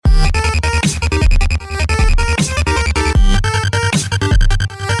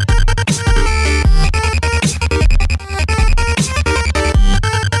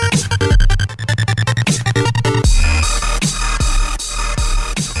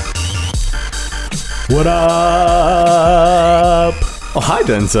What up? Oh, hi,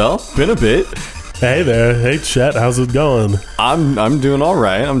 Denzel. Been a bit. Hey there. Hey, Chet. How's it going? I'm doing all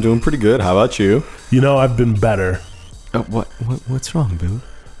right. I'm doing pretty good. How about you? You know, I've been better. What's wrong, boo?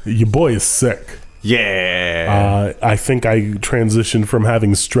 Your boy is sick. Yeah. I think I transitioned from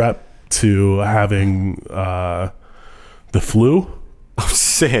having strep to having the flu. I'm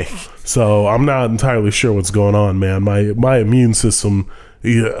sick. So I'm not entirely sure what's going on, man. My immune system,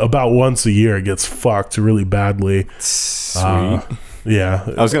 about once a year, gets fucked really badly. Sweet. Yeah.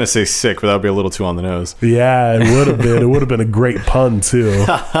 I was gonna say sick, but that would be a little too on the nose. Yeah, it would have been. It would have been a great pun too.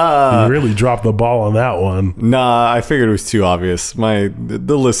 You really dropped the ball on that one. Nah, I figured it was too obvious.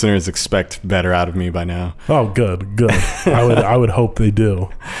 The listeners expect better out of me by now. Oh, good. I would hope they do.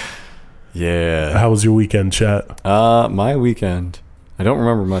 Yeah. How was your weekend, Chet? My weekend. I don't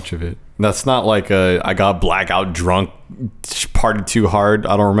remember much of it. That's not like I got blackout drunk, partied too hard.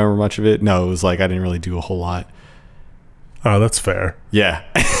 I don't remember much of it. No, it was like I didn't really do a whole lot. Oh, that's fair. Yeah.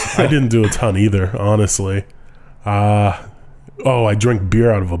 I didn't do a ton either, honestly. I drank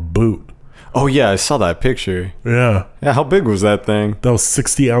beer out of a boot. Oh, yeah, I saw that picture. Yeah. Yeah, how big was that thing? That was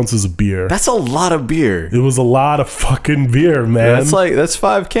 60 ounces of beer. That's a lot of beer. It was a lot of fucking beer, man. That's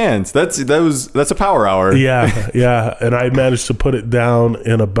 5 cans. That's a power hour. Yeah. And I managed to put it down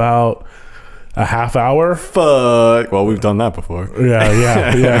in about a half hour. Fuck. Well, we've done that before.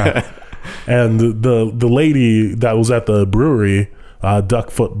 Yeah. And the lady that was at the brewery,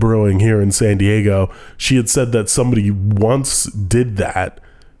 Duckfoot Brewing here in San Diego, she had said that somebody once did that,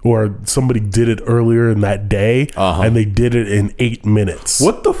 or somebody did it earlier in that day, and they did it in 8 minutes.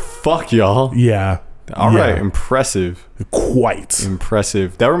 What the fuck, y'all? Yeah. All right, impressive. Quite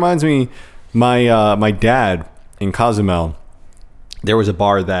impressive. That reminds me, my dad in Cozumel, there was a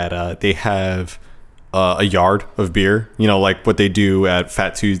bar that they have a yard of beer, like what they do at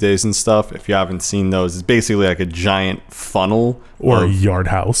Fat Tuesdays and stuff. If you haven't seen those, it's basically like a giant funnel or a yard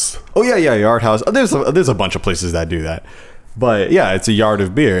house. Oh yeah, yard house. There's a bunch of places that do that, but yeah, it's a yard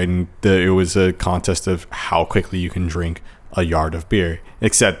of beer, and it was a contest of how quickly you can drink a yard of beer.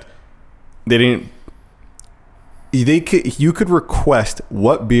 Except you could request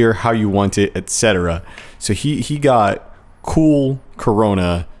what beer, how you want it, etc. So he got cool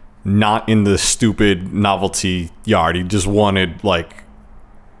Corona. Not in the stupid novelty yard. He just wanted like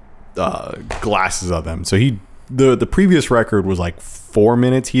glasses of them. So the previous record was like 4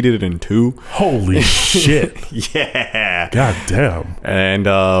 minutes. He did it in 2. Holy shit! Yeah. God damn.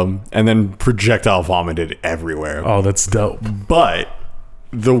 And then projectile vomited everywhere. Oh, that's dope. But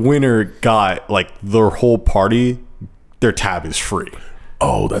the winner got like their whole party. Their tab is free.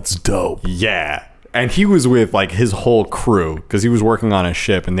 Oh, that's dope. Yeah. And he was with like his whole crew because he was working on a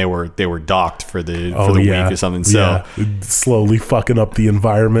ship, and they were docked for the week or something. So slowly fucking up the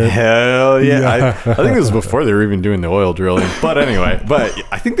environment. Hell yeah! I think it was before they were even doing the oil drilling. But anyway,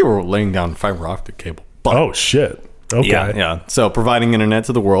 I think they were laying down fiber optic cable. But, oh shit! Okay. Yeah. So providing internet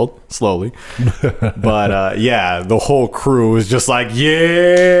to the world slowly. But the whole crew was just like,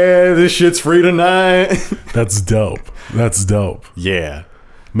 yeah, this shit's free tonight. That's dope. Yeah.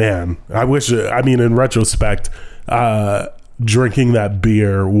 Man, I wish, in retrospect, drinking that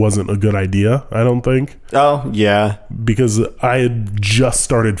beer wasn't a good idea, I don't think. Oh, yeah. Because I had just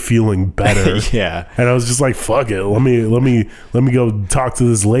started feeling better. Yeah. And I was just like, fuck it. Let me go talk to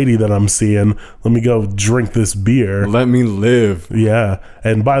this lady that I'm seeing. Let me go drink this beer. Let me live. Yeah.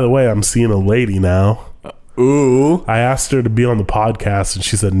 And by the way, I'm seeing a lady now. Ooh. I asked her to be on the podcast, and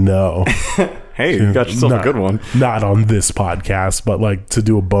she said no. Hey, you got yourself a good one. Not on this podcast, but like to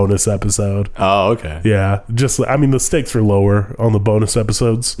do a bonus episode. Oh, okay. Yeah. Just, the stakes are lower on the bonus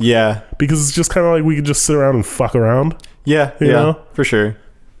episodes. Yeah. Because it's just kind of like we could just sit around and fuck around. Yeah. You know? For sure.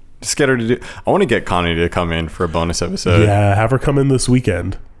 Just get her to do. I want to get Connie to come in for a bonus episode. Yeah. Have her come in this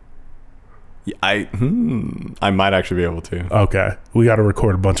weekend. I might actually be able to. Okay. We got to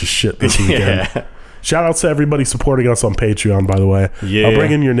record a bunch of shit this weekend. Yeah. Shout out to everybody supporting us on Patreon, by the way. Yeah. I'll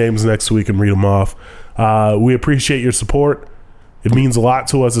bring in your names next week and read them off. We appreciate your support. It means a lot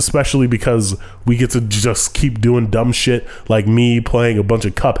to us, especially because we get to just keep doing dumb shit like me playing a bunch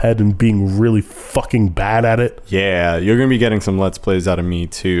of Cuphead and being really fucking bad at it. Yeah, you're going to be getting some Let's Plays out of me,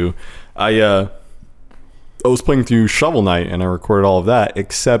 too. I was playing through Shovel Knight, and I recorded all of that,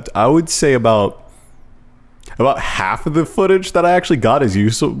 except I would say about half of the footage that I actually got is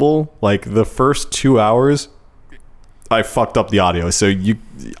usable. Like the first 2 hours, I fucked up the audio. So you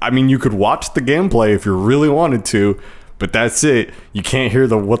could watch the gameplay if you really wanted to, but that's it. You can't hear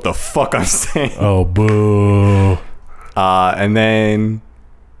what the fuck I'm saying. Oh, boo. And then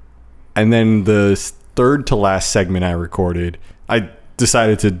the third to last segment I recorded, I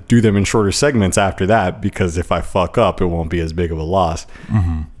decided to do them in shorter segments after that, because if I fuck up, it won't be as big of a loss.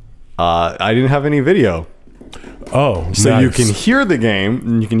 I didn't have any video. Oh, So nice. you can hear the game,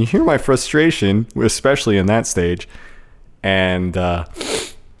 and you can hear my frustration, especially in that stage. And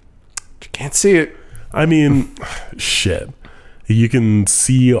you can't see it. I mean, shit. You can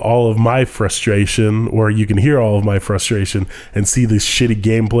see all of my frustration, or you can hear all of my frustration and see the shitty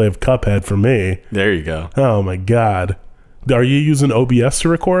gameplay of Cuphead for me. There you go. Oh my god. Are you using OBS to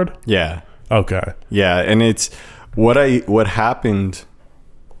record? Yeah. Okay. Yeah, and it's what happened.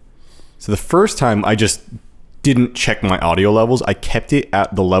 So the first time I just didn't check my audio levels. I kept it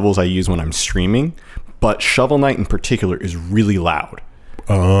at the levels I use when I'm streaming, but Shovel Knight in particular is really loud.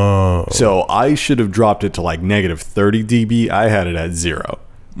 Oh. So I should have dropped it to like negative 30 dB. I had it at 0.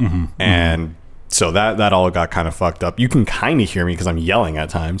 And so that all got kind of fucked up. You can kind of hear me because I'm yelling at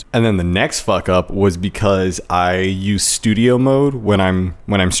times. And then the next fuck up was because I use studio mode when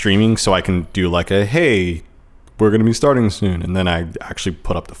I'm streaming, so I can do like a, hey, we're going to be starting soon. And then I actually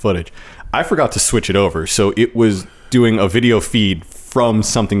put up the footage. I forgot to switch it over. So it was doing a video feed from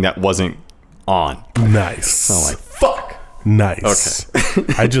something that wasn't on. Nice. So I'm like, fuck. Nice.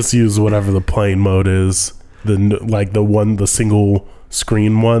 Okay. I just use whatever the plain mode is. The single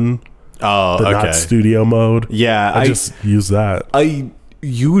screen one. Oh, The okay. not studio mode. Yeah. I just use that. I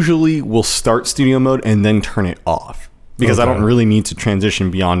usually will start studio mode and then turn it off, because I Okay. don't really need to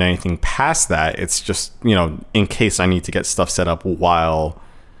transition beyond anything past that. It's just, in case I need to get stuff set up while,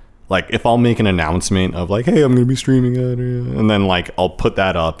 like, if I'll make an announcement of like, hey, I'm going to be streaming it, and then like I'll put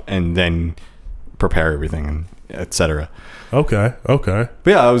that up and then prepare everything and etc. Okay. But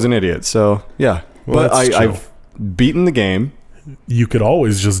yeah, I was an idiot. So yeah, Well, but that's chill. I've beaten the game. You could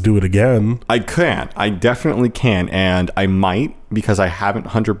always just do it again. I can. I definitely can. And I might, because I haven't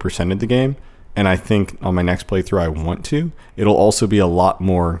 100%ed the game. And I think on my next playthrough, I want to. It'll also be a lot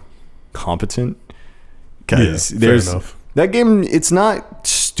more competent. Because fair enough. that game, it's not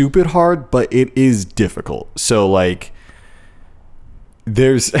stupid hard, but it is difficult. So, like,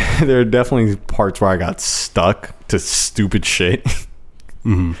 there are definitely parts where I got stuck to stupid shit.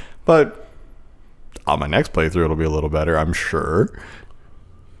 But on my next playthrough, it'll be a little better, I'm sure.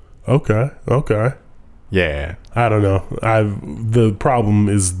 Okay. Yeah. I don't know. The problem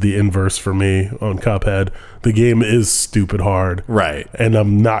is the inverse for me on Cuphead. The game is stupid hard. Right. And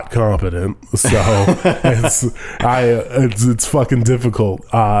I'm not competent, so it's fucking difficult.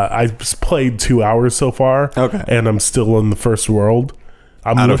 I played 2 hours so far, Okay. and I'm still in the first world.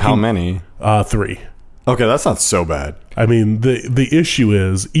 Out of how many? 3. Okay, that's not so bad. I mean, the issue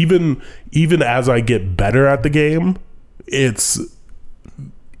is even as I get better at the game, it's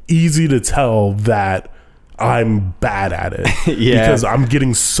easy to tell that I'm bad at it. Yeah. Because I'm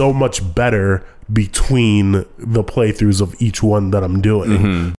getting so much better between the playthroughs of each one that I'm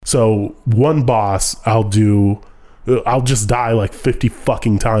doing. So one boss I'll just die like 50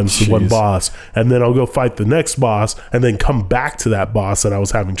 fucking times to one Jeez. boss, and then I'll go fight the next boss and then come back to that boss that I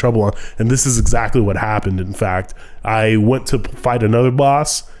was having trouble on. And this is exactly what happened. In fact, I went to fight another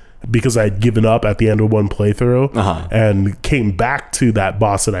boss because I had given up at the end of one playthrough, and came back to that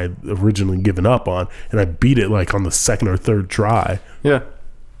boss that I had originally given up on, and I beat it like on the second or third try. Yeah,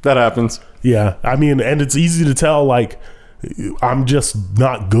 that happens. Yeah, I mean, and it's easy to tell, like, I'm just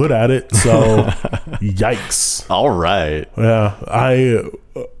not good at it, so yikes. All right. Yeah,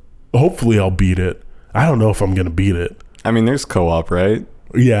 hopefully I'll beat it. I don't know if I'm gonna beat it. I mean, there's co-op, right?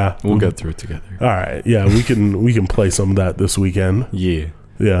 Yeah, We'll get through it together. all right. Yeah, we can play some of that this weekend. Yeah.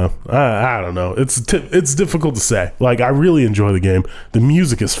 Yeah, I don't know. It's difficult to say. Like, I really enjoy the game. The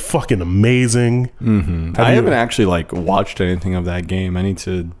music is fucking amazing. I haven't actually like watched anything of that game. I need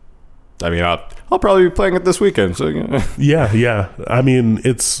to. I mean, I'll probably be playing it this weekend. So Yeah. I mean,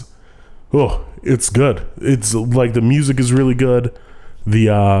 it's good. It's like the music is really good.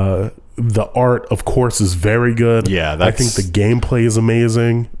 The art, of course, is very good. Yeah, I think the gameplay is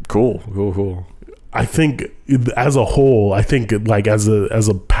amazing. Cool. I think as a whole, I think like as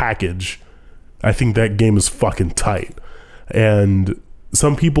a package, I think that game is fucking tight. And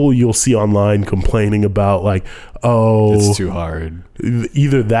some people you'll see online complaining about like, oh, It's too hard.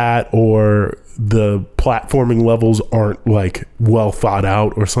 either that or the platforming levels aren't like well thought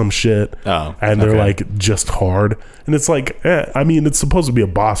out or some shit. Oh, and they're okay. like just hard. And it's like, I mean, it's supposed to be a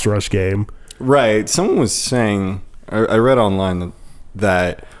boss rush game. Right. Someone was saying, I read online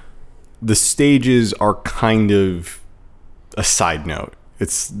that the stages are kind of a side note.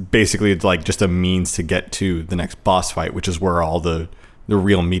 It's basically like just a means to get to the next boss fight, which is where all the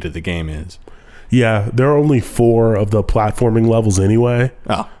real meat of the game is. Yeah, there are only 4 of the platforming levels anyway.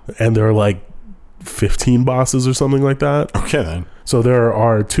 Oh, And there are like 15 bosses or something like that. okay then. So there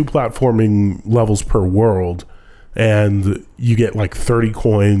are 2 platforming levels per world, and you get like 30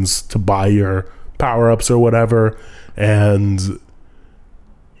 coins to buy your power-ups or whatever, and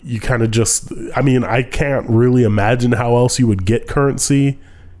you kind of just, I mean, I can't really imagine how else you would get currency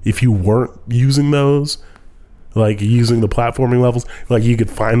if you weren't using those, like using the platforming levels. Like you could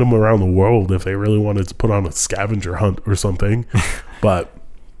find them around the world if they really wanted to put on a scavenger hunt or something. But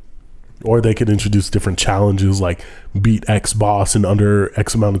or they could introduce different challenges like beat X boss in under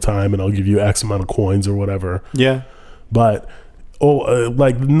X amount of time and I'll give you X amount of coins or whatever. Yeah. But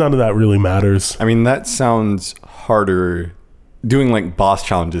like none of that really matters. I mean, that sounds harder. Doing like boss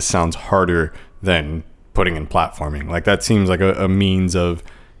challenges sounds harder than putting in platforming. Like that seems like a means of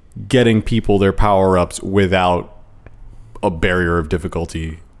getting people their power-ups without a barrier of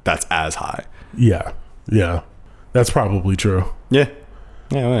difficulty that's as high. Yeah. That's probably true. Yeah.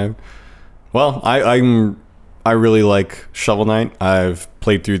 Well, I really like Shovel Knight. I've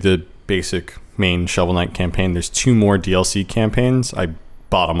played through the basic main Shovel Knight campaign. There's 2 more DLC campaigns. I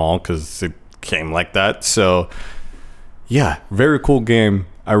bought them all because it came like that. So yeah, very cool game.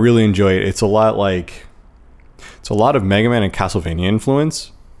 I really enjoy it. It's a lot of Mega Man and Castlevania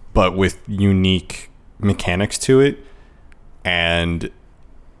influence, but with unique mechanics to it. And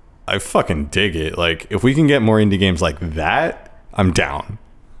I fucking dig it. Like, if we can get more indie games like that, I'm down.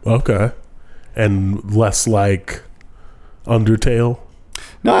 Okay. And less like Undertale?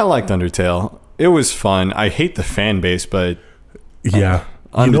 No, I liked Undertale. It was fun. I hate the fan base, but yeah.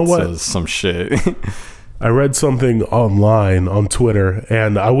 You know what? Undertale's some shit. I read something online on Twitter,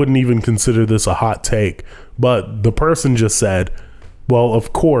 and I wouldn't even consider this a hot take, but the person just said, well,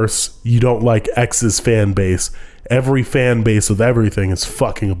 of course you don't like X's fan base. Every fan base of everything is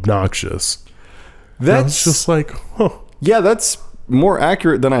fucking obnoxious. That's just like, huh. Yeah, that's more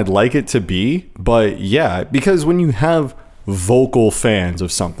accurate than I'd like it to be, but yeah, because when you have vocal fans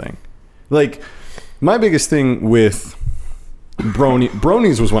of something, like my biggest thing with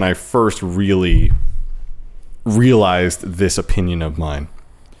Bronies was when I first really realized this opinion of mine.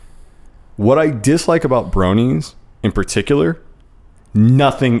 What I dislike about Bronies in particular,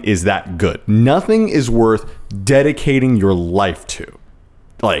 nothing is that good. Nothing is worth dedicating your life to.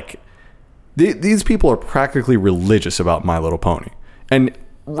 Like, these people are practically religious about My Little Pony. And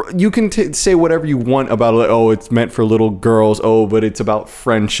you can say whatever you want about it. Like, oh, it's meant for little girls. Oh, but it's about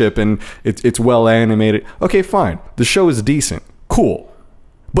friendship and it's well animated. Okay, fine. The show is decent. Cool.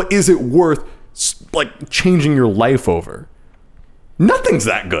 But is it worth like changing your life over? Nothing's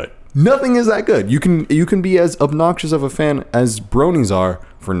that good. Nothing is that good. You can be as obnoxious of a fan as Bronies are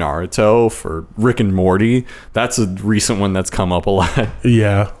for Naruto, for Rick and Morty. That's a recent one that's come up a lot.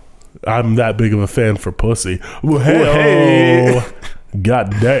 Yeah. I'm that big of a fan for pussy. Well, hey.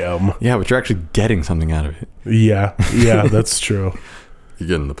 God damn. Yeah, but you're actually getting something out of it. Yeah, that's true. You're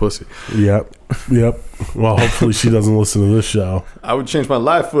getting the pussy. Yep. Well, hopefully she doesn't listen to this show. I would change my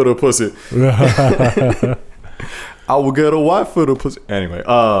life for the pussy. I will get a wife for the pussy. Anyway,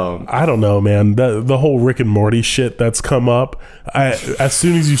 I don't know, man. The whole Rick and Morty shit that's come up, as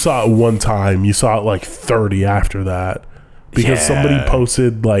soon as you saw it one time, you saw it like 30 after that. Because somebody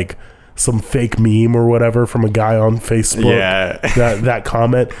posted like some fake meme or whatever from a guy on Facebook. Yeah. that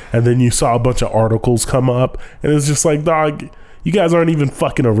comment. And then you saw a bunch of articles come up. And it's just like, dog, you guys aren't even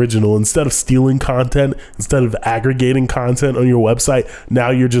fucking original. Instead of stealing content, instead of aggregating content on your website, now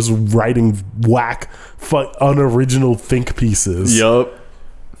you're just writing whack, unoriginal think pieces. Yup.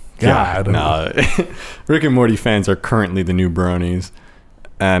 God. Nah. Rick and Morty fans are currently the new Bronies.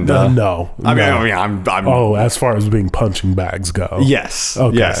 And no. I mean, I'm. Oh, as far as being punching bags go. Yes.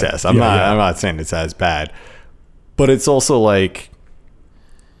 Okay. Yes. I'm not saying it's as bad, but it's also like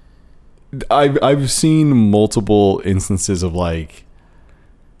I've seen multiple instances of like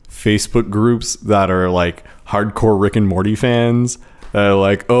Facebook groups that are like hardcore Rick and Morty fans that are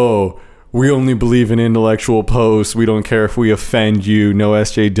like, oh, we only believe in intellectual posts. We don't care if we offend you. No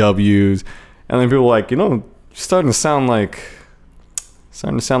SJWs. And then people are like, you're starting to sound like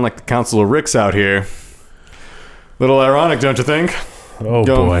the Council of Ricks out here. Little ironic, don't you think? Oh,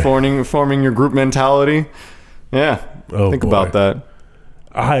 boy. Forming your group mentality. Yeah. Think about that.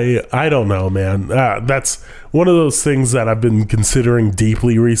 I don't know, man. That's one of those things that I've been considering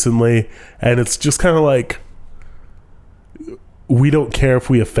deeply recently. And it's just kind of like, we don't care if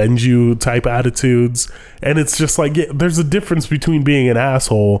we offend you type attitudes. And it's just like, there's a difference between being an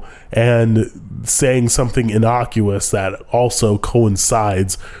asshole and saying something innocuous that also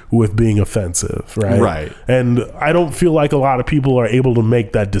coincides with being offensive, right? Right. And I don't feel like a lot of people are able to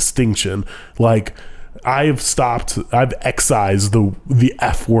make that distinction. Like, I've excised the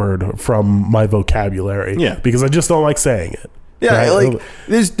F word from my vocabulary. Yeah. Because I just don't like saying it. Yeah, right? like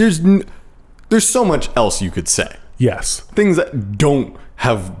there's so much else you could say. Yes. Things that don't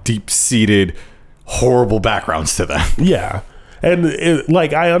have deep-seated, horrible backgrounds to them. Yeah. And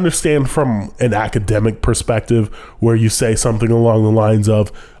like, I understand from an academic perspective where you say something along the lines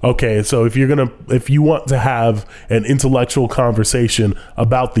of, okay, so if you want to have an intellectual conversation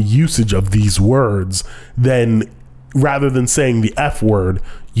about the usage of these words, then rather than saying the F word,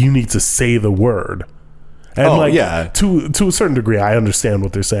 you need to say the word. And to a certain degree, I understand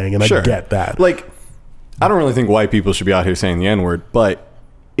what they're saying, and I get that. Like, I don't really think white people should be out here saying the N-word, but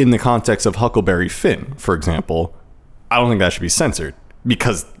in the context of Huckleberry Finn, for example, I don't think that should be censored,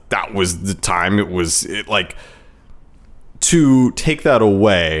 because that was the time like, to take that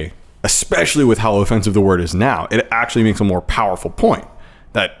away, especially with how offensive the word is now, it actually makes a more powerful point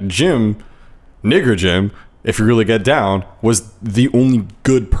that Nigger Jim, if you really get down, was the only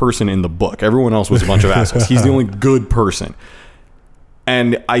good person in the book. Everyone else was a bunch of assholes. He's the only good person.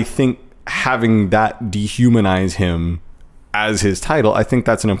 And I think having that dehumanize him as his title, I think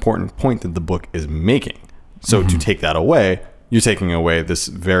that's an important point that the book is making. So to take that away, you're taking away this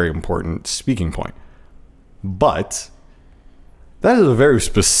very important speaking point. But that is a very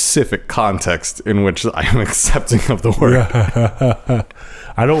specific context in which I am accepting of the word.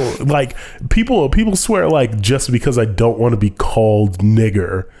 I don't like people swear like just because I don't want to be called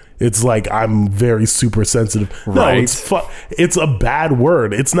nigger, it's like I'm very super sensitive. Right. No, it's a bad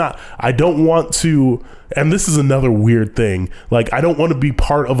word. It's not. I don't want to. And this is another weird thing. Like, I don't want to be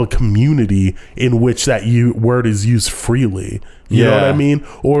part of a community in which that word is used freely. You know what I mean?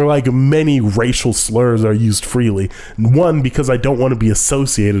 Or like many racial slurs are used freely. One, because I don't want to be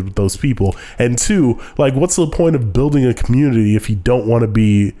associated with those people. And two, like, what's the point of building a community if you don't want to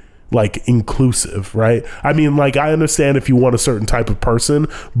be like inclusive, right? I mean, like, I understand if you want a certain type of person,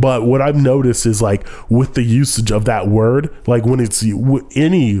 but what I've noticed is like with the usage of that word, like when it's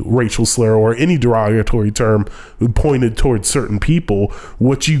any racial slur or any derogatory term pointed towards certain people,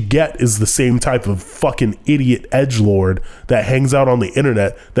 what you get is the same type of fucking idiot edgelord that hangs out on the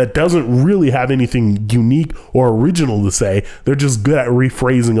internet that doesn't really have anything unique or original to say. They're just good at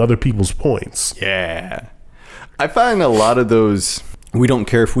rephrasing other people's points. Yeah. I find a lot of those "we don't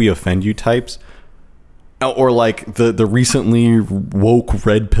care if we offend you" types, or like the recently woke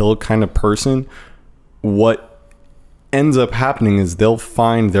red pill kind of person, what ends up happening is they'll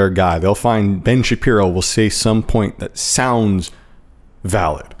find their guy. They'll find Ben Shapiro will say some point that sounds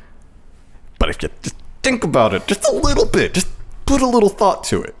valid. But if you just think about it just a little bit, just put a little thought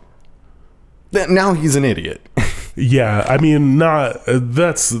to it, then now he's an idiot. Yeah, I mean,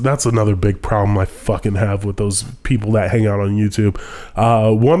 that's another big problem I fucking have with those people that hang out on YouTube.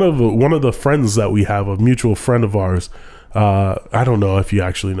 One of the friends that we have, a mutual friend of ours, I don't know if you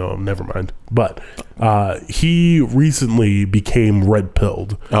actually know him, never mind. But he recently became red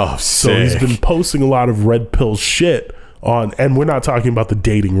pilled. Oh, so he's been posting a lot of red pill shit on, and we're not talking about the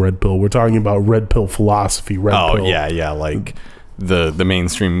dating red pill. We're talking about red pill philosophy. Red pill. Oh yeah, like the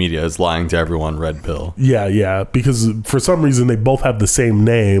mainstream media is lying to everyone. Red pill. Yeah, because for some reason they both have the same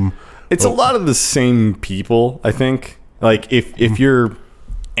name. It's a lot of the same people, I think. Like if you're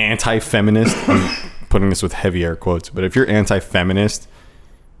anti-feminist, I'm putting this with heavy air quotes, but if you're anti-feminist,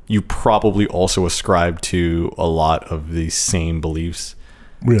 you probably also ascribe to a lot of the same beliefs.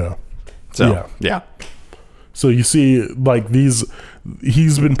 Yeah. So, yeah. So you see, like, he's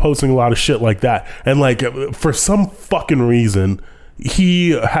been posting a lot of shit like that. And, like, for some fucking reason,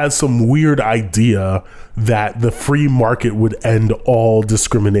 he has some weird idea that the free market would end all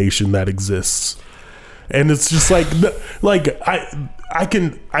discrimination that exists. And it's just like I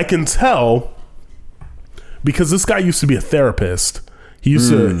can tell, because this guy used to be a therapist. He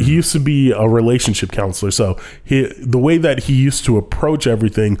used to be a relationship counselor. So the way that he used to approach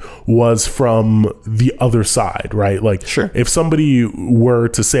everything was from the other side, right? Like, sure, if somebody were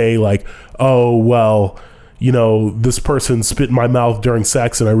to say like, oh, well, you know, this person spit in my mouth during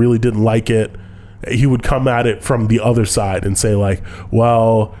sex and I really didn't like it, he would come at it from the other side and say like,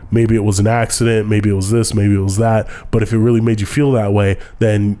 well, maybe it was an accident, maybe it was this, maybe it was that, but if it really made you feel that way,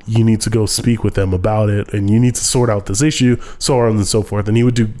 then you need to go speak with them about it and you need to sort out this issue, so on and so forth. And he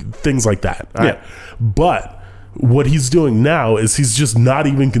would do things like that. Right? Yeah. But what he's doing now is he's just not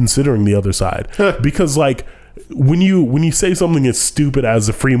even considering the other side. Because like, when you say something as stupid as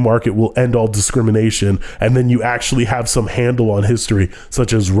the free market will end all discrimination, and then you actually have some handle on history,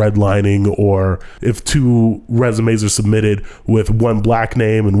 such as redlining, or if two resumes are submitted with one black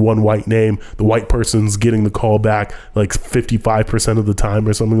name and one white name, the white person's getting the call back like 55% of the time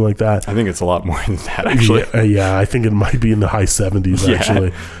or something like that. I think it's a lot more than that, actually. Yeah, I think it might be in the high 70s,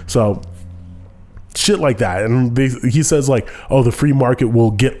 actually. So Shit like that. And he says like, oh, the free market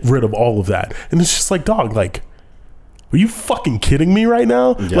will get rid of all of that. And it's just like, dog, like, are you fucking kidding me right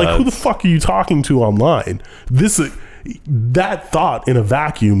now? Yeah, like, who the fuck are you talking to online? That thought in a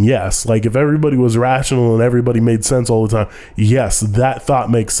vacuum, yes. Like, if everybody was rational and everybody made sense all the time, yes, that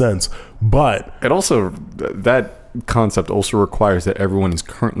thought makes sense. But it also, that concept also requires that everyone is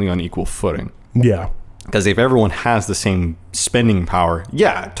currently on equal footing. yeah. Because if everyone has the same spending power,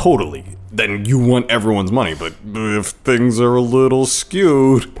 yeah, totally, then you want everyone's money. But if things are a little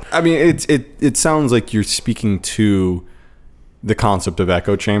skewed, I mean, it sounds like you're speaking to the concept of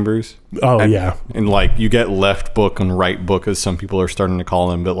echo chambers. Oh, and, yeah. And like you get left book and right book, as some people are starting to call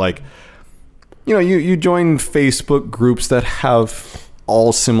them. But like, you know, you join Facebook groups that have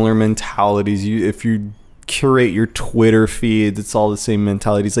all similar mentalities. If you curate your Twitter feeds, it's all the same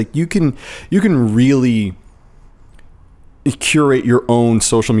mentalities. Like you can really curate your own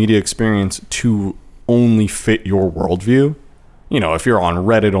social media experience to only fit your worldview. You know, if you're on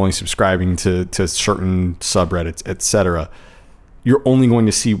Reddit only subscribing to certain subreddits, etc., you're only going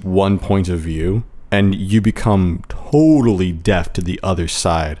to see one point of view and you become totally deaf to the other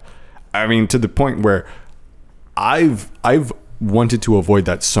side. I mean, to the point where I've wanted to avoid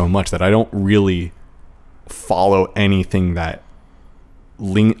that so much that I don't really follow anything that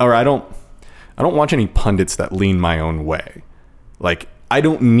I don't watch any pundits that lean my own way. Like, I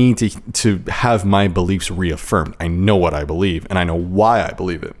don't need to have my beliefs reaffirmed. I know what I believe and I know why I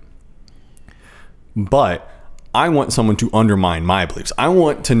believe it. But I want someone to undermine my beliefs. I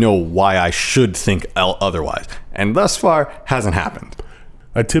want to know why I should think otherwise. And thus far, hasn't happened.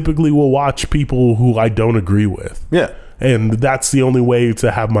 I typically will watch people who I don't agree with. Yeah. And that's the only way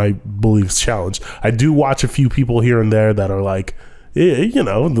to have my beliefs challenged. I do watch a few people here and there that are like, you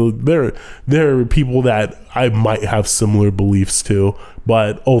know, there are people that I might have similar beliefs to,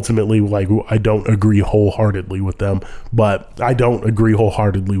 but ultimately, like, I don't agree wholeheartedly with them. But I don't agree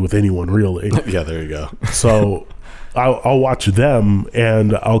wholeheartedly with anyone, really. Yeah, there you go. So I'll watch them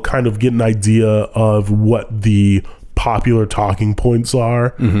and I'll kind of get an idea of what the popular talking points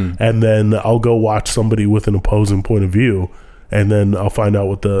are, and then I'll go watch somebody with an opposing point of view, and then I'll find out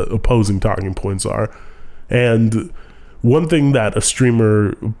what the opposing talking points are. And one thing that a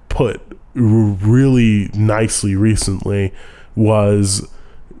streamer put really nicely recently was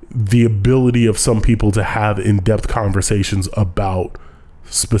the ability of some people to have in-depth conversations about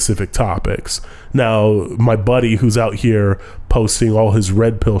specific topics. Now, my buddy who's out here posting all his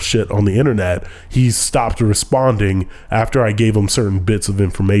red pill shit on the internet, he stopped responding after I gave him certain bits of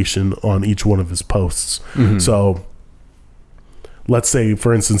information on each one of his posts. So let's say,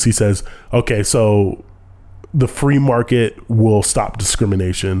 for instance, he says, okay, so the free market will stop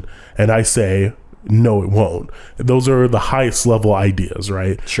discrimination. And I say, no, it won't. Those are the highest level ideas,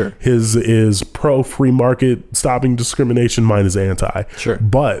 right? Sure. His is pro free market stopping discrimination, mine is anti. Sure.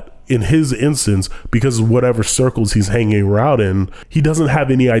 But in his instance, because of whatever circles he's hanging around in, he doesn't have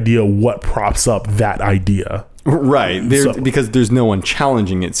any idea what props up that idea. Right. Because there's no one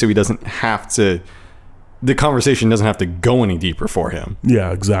challenging it, so he doesn't have to, the conversation doesn't have to go any deeper for him.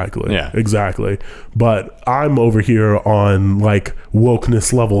 Yeah, exactly. Yeah. Exactly. But I'm over here on like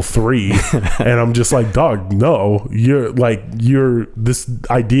wokeness level 3 and I'm just like, dog, no, this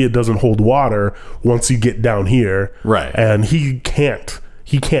idea doesn't hold water once you get down here. Right. And he can't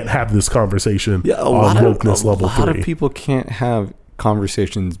have this conversation on wokeness level 3. A lot of people can't have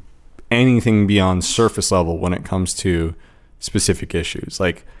conversations anything beyond surface level when it comes to specific issues.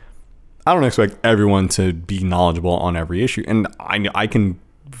 Like, I don't expect everyone to be knowledgeable on every issue, and I can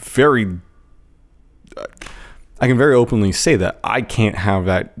very openly say that I can't have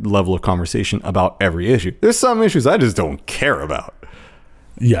that level of conversation about every issue. There's some issues I just don't care about.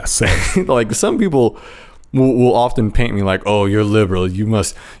 Yes, same. Like, some people will often paint me like, oh, you're liberal, you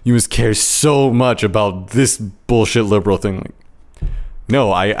must care so much about this bullshit liberal thing. Like, no,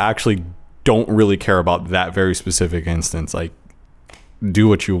 I actually don't really care about that very specific instance. Like, do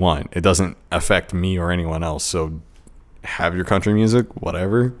what you want. It doesn't affect me or anyone else. So have your country music,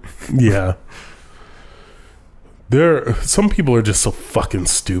 whatever. Yeah. Some people are just so fucking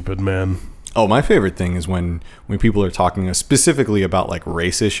stupid, man. Oh, my favorite thing is when people are talking specifically about like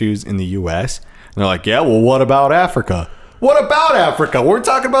race issues in the US, and they're like, yeah, well, what about Africa? What about Africa? We're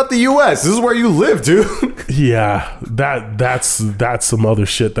talking about the US. This is where you live, dude. Yeah, that's some other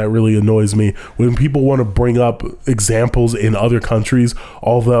shit that really annoys me. When people want to bring up examples in other countries,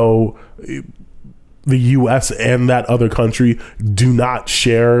 although the US and that other country do not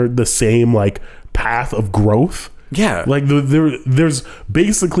share the same like path of growth, Yeah. Like there's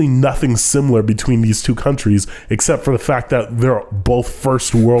basically nothing similar between these two countries except for the fact that they're both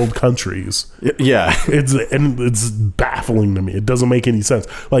first world countries. Yeah. It's baffling to me. It doesn't make any sense.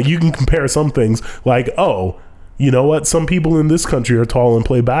 Like, you can compare some things like, oh, you know what? Some people in this country are tall and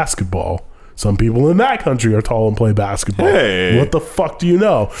play basketball. Some people in that country are tall and play basketball. Hey. What the fuck do you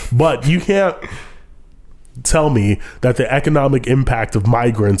know? But you can't tell me that the economic impact of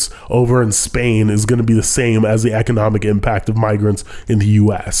migrants over in Spain is going to be the same as the economic impact of migrants in the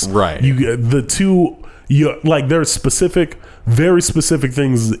US. Right. There's specific, very specific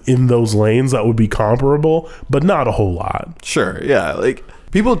things in those lanes that would be comparable, but not a whole lot. Sure. Yeah. Like,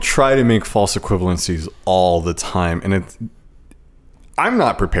 people try to make false equivalencies all the time, and I'm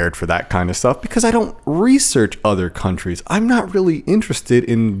not prepared for that kind of stuff because I don't research other countries. I'm not really interested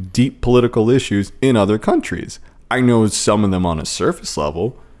in deep political issues in other countries. I know some of them on a surface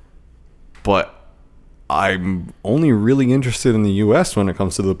level, but I'm only really interested in the US when it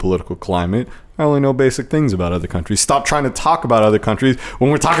comes to the political climate. I only know basic things about other countries. Stop trying to talk about other countries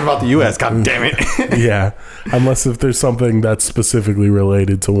when we're talking about the US, god damn it. Yeah, unless if there's something that's specifically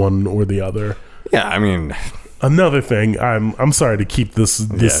related to one or the other. Yeah, I mean, another thing, I'm sorry to keep this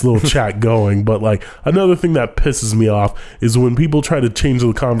little chat going, but like, another thing that pisses me off is when people try to change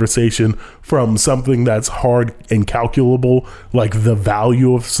the conversation from something that's hard and calculable, like the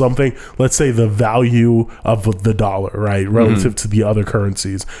value of something. Let's say the value of the dollar, right, relative to the other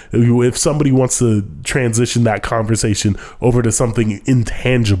currencies. If somebody wants to transition that conversation over to something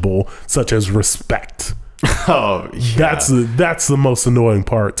intangible, such as respect. oh, yeah. That's the most annoying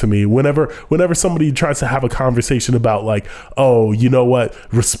part to me. Whenever somebody tries to have a conversation about like, oh, you know what,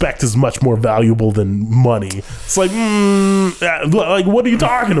 respect is much more valuable than money. It's like, like, what are you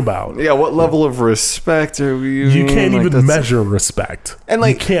talking about? Yeah, what level of respect are we? You can't even measure respect, and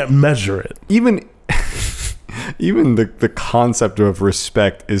like, you can't measure it. Even the concept of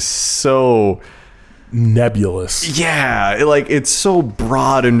respect is so nebulous. Yeah, like, it's so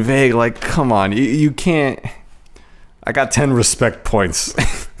broad and vague. Like, come on, you can't. I got 10 respect points.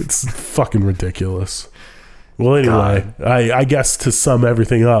 It's fucking ridiculous. Well, anyway, I guess to sum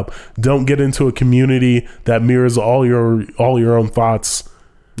everything up, don't get into a community that mirrors all your own thoughts.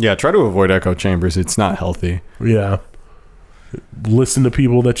 Yeah, try to avoid echo chambers. It's not healthy. Yeah. Listen to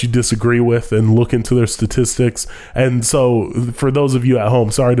people that you disagree with and look into their statistics. And so for those of you at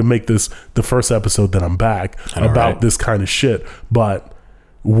home, sorry to make this the first episode that I'm back about this kind of shit, but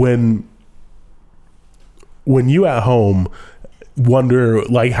when you at home wonder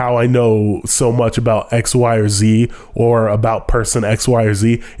like how I know so much about X, Y, or Z, or about person X, Y, or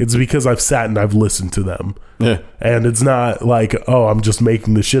Z, it's because I've sat and I've listened to them. Yeah. And it's not like, oh, I'm just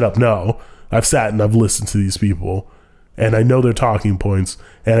making this shit up. No, I've sat and I've listened to these people. And I know their talking points,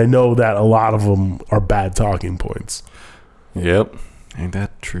 and I know that a lot of them are bad talking points. Yep. Ain't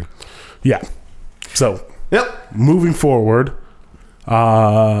that true? Yeah. So, yep. Moving forward,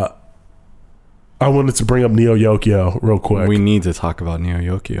 I wanted to bring up Neo Yokio real quick. We need to talk about Neo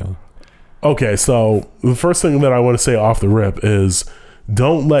Yokio. Okay, so the first thing that I want to say off the rip is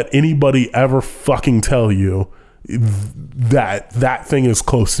don't let anybody ever fucking tell you that thing is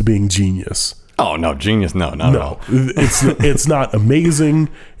close to being genius. Oh no, genius! No, not at all. It's not amazing.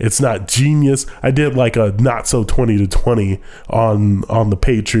 It's not genius. I did like a not so 20 to 20 on the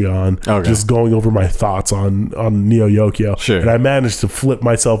Patreon, just going over my thoughts on Neo Yokio. Sure. And I managed to flip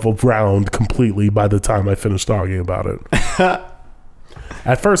myself around completely by the time I finished talking about it.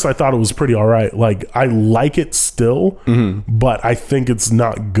 At first, I thought it was pretty all right. Like, I like it still, but I think it's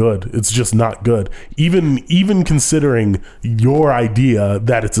not good. It's just not good. Even considering your idea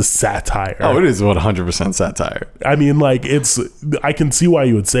that it's a satire. Oh, it is 100% satire. I mean, like, I can see why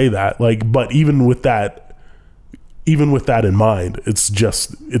you would say that. Like, but even with that in mind, it's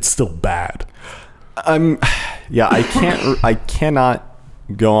still bad. Yeah, I cannot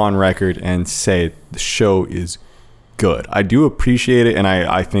go on record and say the show is good. I do appreciate it, and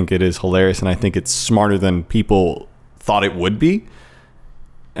I think it is hilarious, and I think it's smarter than people thought it would be.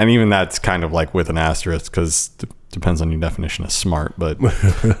 And even that's kind of like with an asterisk, because depends on your definition of smart. But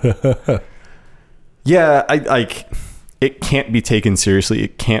yeah, it can't be taken seriously.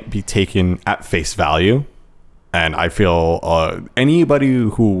 It can't be taken at face value. And I feel anybody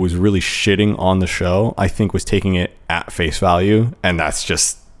who was really shitting on the show, I think, was taking it at face value, and that's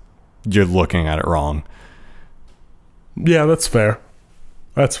just, you're looking at it wrong. Yeah, that's fair.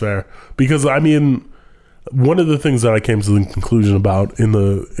 That's fair. Because I mean, one of the things that I came to the conclusion about in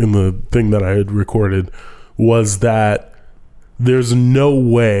the thing that I had recorded was that there's no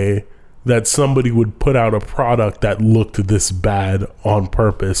way that somebody would put out a product that looked this bad on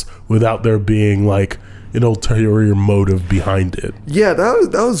purpose without there being like an ulterior motive behind it. Yeah,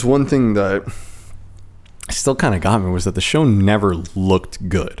 that was one thing that still kind of got me, was that the show never looked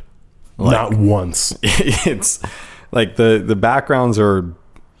good. Like, Not once. It's like the backgrounds are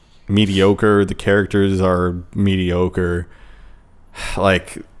mediocre, the characters are mediocre.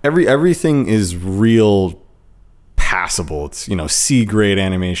 Like everything is real passable. It's, C grade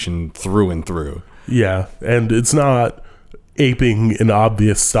animation through and through. Yeah, and it's not aping an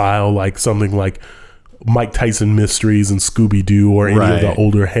obvious style like something like Mike Tyson Mysteries and Scooby-Doo or any of the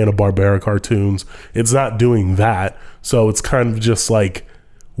older Hanna-Barbera cartoons. It's not doing that. So it's kind of just like,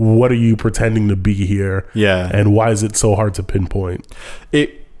 what are you pretending to be here? Yeah. And why is it so hard to pinpoint?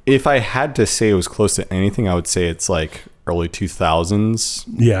 If I had to say it was close to anything, I would say it's like early 2000s.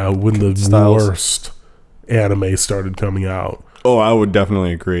 Yeah, when the styles. worst anime started coming out. Oh, I would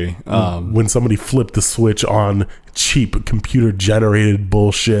definitely agree. When somebody flipped the switch on cheap computer-generated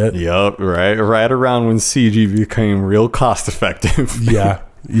bullshit. Yep, right around when CG became real cost-effective. Yeah,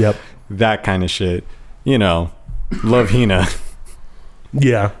 yep. That kind of shit. Love Hina.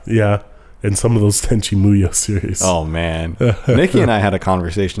 Yeah. And some of those Tenchi Muyo series. Oh, man. Nikki and I had a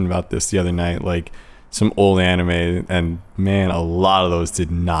conversation about this the other night, like some old anime, and man, a lot of those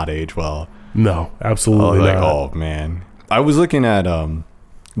did not age well. No, absolutely not. Oh, man. I was looking at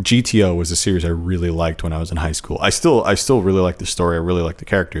GTO was a series I really liked when I was in high school. I still really like the story. I really like the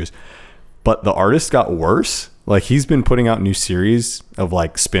characters. But the artist got worse. Like, he's been putting out new series of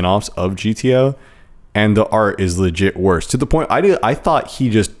like spin-offs of GTO, and the art is legit worse. To the point I thought he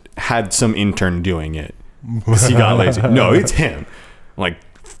just had some intern doing it because he got lazy. No, it's him. I'm like,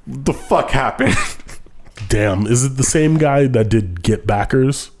 the fuck happened? Damn, is it the same guy that did Get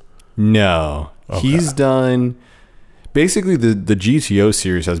Backers? No. Okay. He's done... Basically, the GTO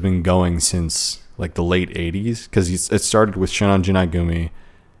series has been going since like the late 80s, because it started with Shonen Jinai Gumi,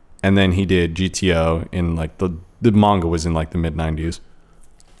 and then he did GTO in like the manga was in like the mid 90s.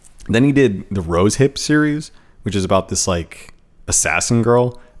 Then he did the Rose Hip series, which is about this like assassin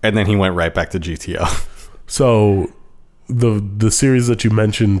girl, and then he went right back to GTO. So the series that you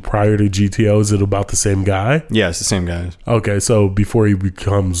mentioned prior to GTO, is it about the same guy? Yeah, it's the same guy. Okay, so before he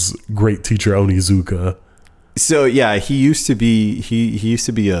becomes great teacher Onizuka. So yeah, he used to be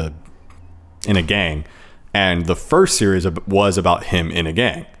in a gang, and the first series was about him in a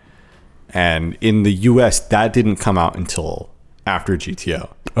gang. And in the US, that didn't come out until after GTO.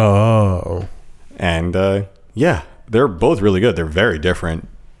 Oh. And yeah, they're both really good. They're very different.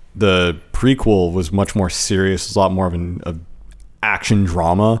 The prequel was much more serious. It's a lot more of an action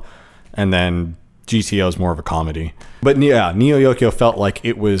drama, and then GTO is more of a comedy. But yeah, Neo Yokio felt like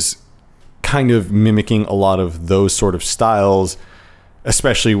it was kind of mimicking a lot of those sort of styles,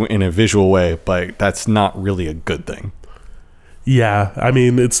 especially in a visual way, but that's not really a good thing. Yeah, I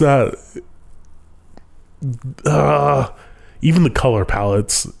mean, it's not... even the color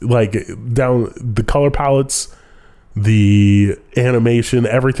palettes, like the color palettes, the animation,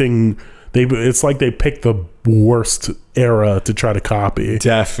 everything, it's like they picked the worst era to try to copy.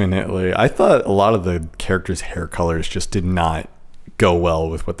 Definitely. I thought a lot of the characters' hair colors just did not go well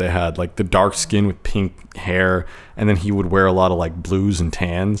with what they had, like the dark skin with pink hair, and then he would wear a lot of like blues and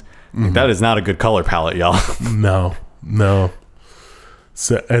tans. Like, that is not a good color palette, y'all. No.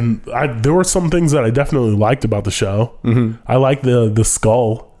 So, and there were some things that I definitely liked about the show. I liked the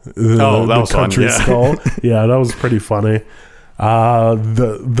skull. That was country fun, yeah. skull. Yeah, that was pretty funny.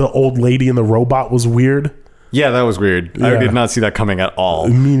 The old lady and the robot was weird. Yeah, that was weird. Yeah. I did not see that coming at all.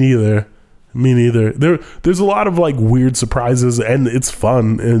 Me neither. There's a lot of like weird surprises, and it's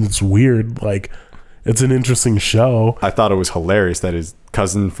fun and it's weird. Like, it's an interesting show. I thought it was hilarious that his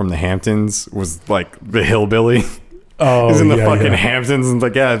cousin from the Hamptons was like the hillbilly. Oh, he's in the fucking Hamptons, and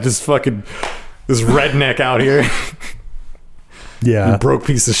like, yeah, just fucking this redneck out here. Yeah, you broke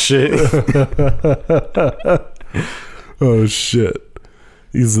piece of shit. Oh shit.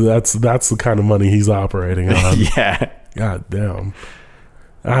 That's the kind of money he's operating on. Yeah. God damn.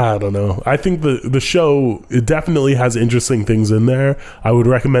 I don't know. I think the show, it definitely has interesting things in there. I would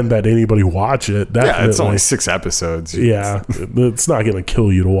recommend that anybody watch it. Definitely. Yeah, it's only 6 episodes. Yeah, it's not going to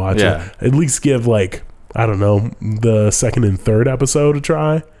kill you to watch it. At least give, like, I don't know, the second and third episode a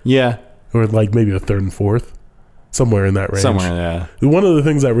try. Yeah. Or like maybe the third and fourth. Somewhere in that range. Somewhere, yeah. One of the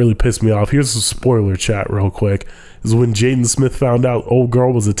things that really pissed me off, here's a spoiler chat real quick, is when Jaden Smith found out old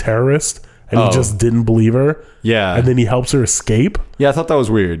girl was a terrorist and he just didn't believe her. Yeah. And then he helps her escape. Yeah, I thought that was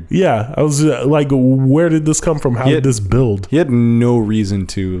weird. Yeah. I was like, where did this come from? How did this build? He had no reason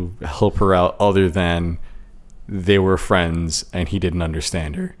to help her out other than they were friends and he didn't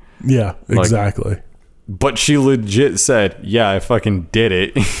understand her. Yeah, exactly. But she legit said, yeah, I fucking did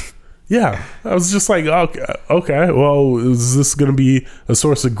it. Yeah, I was just like, okay, well, is this going to be a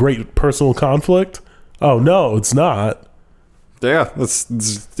source of great personal conflict? Oh, no, it's not. Yeah, that's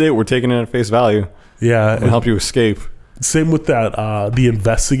it. We're taking it at face value. Yeah. It'll help you escape. Same with that, the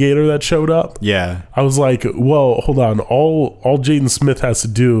investigator that showed up. Yeah. I was like, well, hold on. All Jaden Smith has to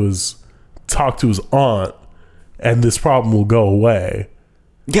do is talk to his aunt, and this problem will go away.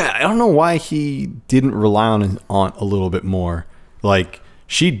 Yeah, I don't know why he didn't rely on his aunt a little bit more. Like,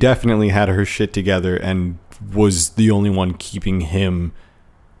 she definitely had her shit together and was the only one keeping him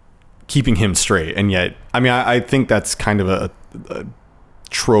straight. And yet, I mean, I think that's kind of a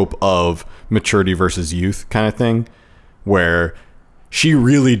trope of maturity versus youth kind of thing, where she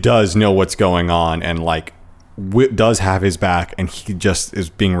really does know what's going on and like does have his back, and he just is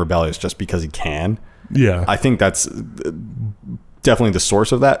being rebellious just because he can. Yeah. I think that's definitely the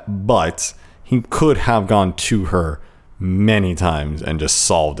source of that, but he could have gone to her many times and just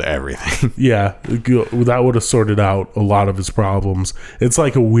solved everything. Yeah, that would have sorted out a lot of his problems. It's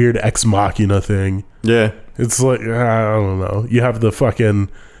like a weird ex machina thing. Yeah. It's like, I don't know.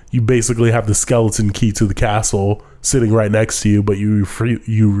 You basically have the skeleton key to the castle sitting right next to you, but you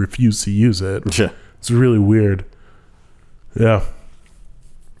refuse to use it. Yeah. It's really weird. Yeah.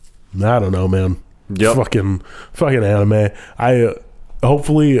 I don't know, man. Yep. Fucking anime. I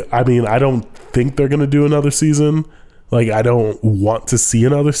don't think they're going to do another season. Like, I don't want to see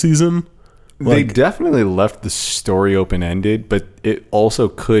another season. They definitely left the story open-ended, but it also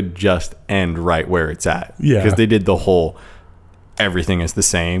could just end right where it's at. Yeah. Because they did the whole everything is the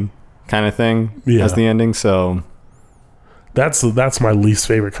same kind of thing as the ending, so... That's my least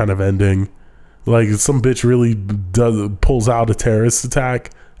favorite kind of ending. Like, some bitch really pulls out a terrorist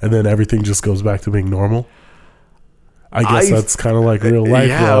attack, and then everything just goes back to being normal. I guess that's kind of like real life.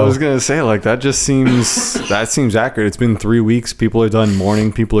 Yeah, though. I was gonna say, like, that seems accurate. It's been 3 weeks. People are done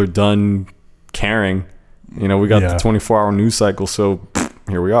mourning. People are done caring. You know, we got the 24-hour news cycle, so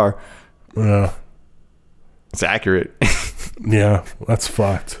here we are. Yeah, it's accurate. Yeah, that's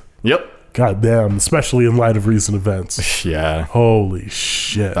fucked. Yep. God damn, especially in light of recent events. Yeah. Holy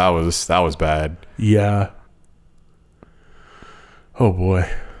shit. That was bad. Yeah. Oh boy.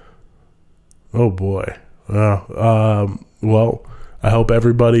 Well, I hope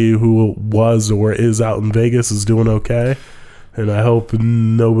everybody who was or is out in Vegas is doing okay. And I hope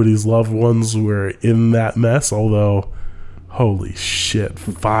nobody's loved ones were in that mess. Although, holy shit,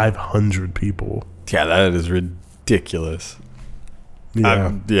 500 people. Yeah, that is ridiculous.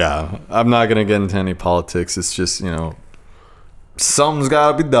 Yeah. I'm not going to get into any politics. It's just, you know, something's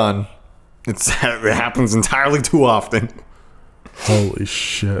got to be done. It happens entirely too often. Holy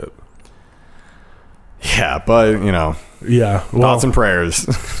shit. Yeah, but, you know. Yeah. Well, thoughts and prayers.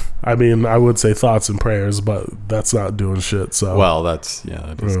 I mean, I would say thoughts and prayers, but that's not doing shit. So. Well, that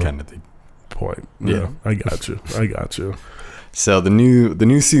is kind of the point. Yeah. I got you. So the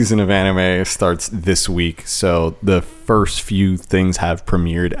new season of anime starts this week. So the first few things have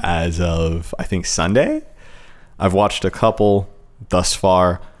premiered as of, I think, Sunday. I've watched a couple thus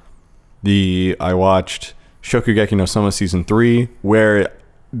far. I watched Shokugeki no Soma Season 3, where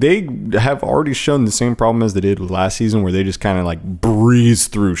they have already shown the same problem as they did with last season, where they just kind of like breeze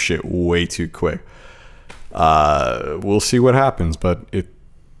through shit way too quick. We'll see what happens, but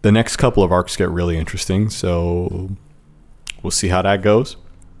the next couple of arcs get really interesting, so we'll see how that goes.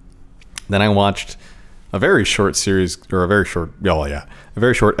 Then I watched a very short series, or a very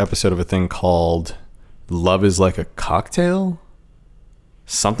short episode of a thing called Love is Like a Cocktail?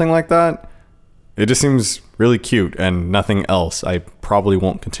 Something like that. It just seems really cute and nothing else. I probably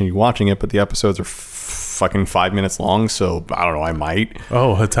won't continue watching it, but the episodes are fucking 5 minutes long, so I don't know, I might.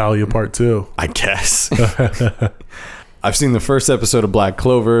 Oh, Hetalia Part 2. I guess. I've seen the first episode of Black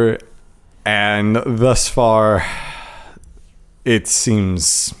Clover, and thus far, it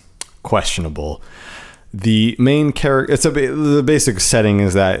seems questionable. The main character, the basic setting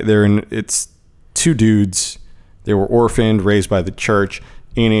is that it's two dudes. They were orphaned, raised by the church,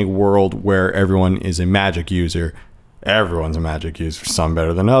 in a world where everyone is a magic user. Everyone's a magic user, some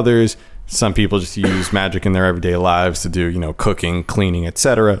better than others. Some people just use magic in their everyday lives to do, you know, cooking, cleaning,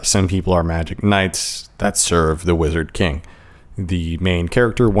 etc. Some people are magic knights that serve the Wizard King. The main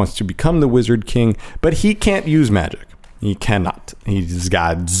character wants to become the Wizard King, but he can't use magic. He cannot. He's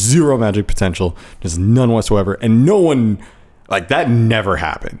got zero magic potential, just none whatsoever, and no one, like, that never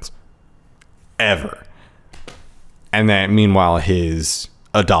happens. Ever. And then, meanwhile, his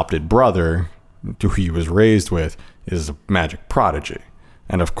adopted brother, who he was raised with, is a magic prodigy.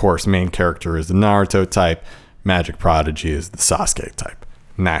 And of course, main character is the Naruto type. Magic prodigy is the Sasuke type.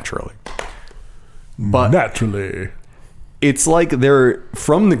 Naturally. But naturally. it's like they're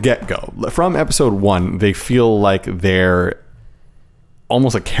from the get-go, from episode 1, they feel like they're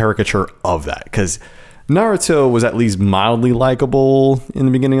almost a caricature of that, because Naruto was at least mildly likable in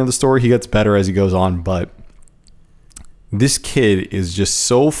the beginning of the story. He gets better as he goes on, but this kid is just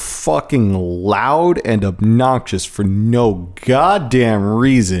so fucking loud and obnoxious for no goddamn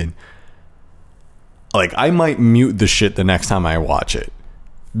reason. Like, I might mute the shit the next time I watch it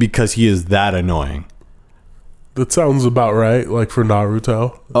because he is that annoying. That sounds about right, like for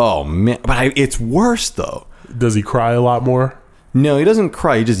Naruto. Oh, man. But it's worse, though. Does he cry a lot more? No, he doesn't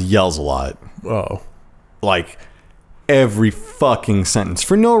cry. He just yells a lot. Oh. Like, every fucking sentence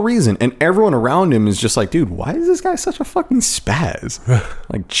for no reason. And everyone around him is just like, dude, why is this guy such a fucking spaz?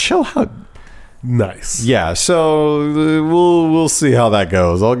 Like, chill out. Nice. Yeah, so we'll see how that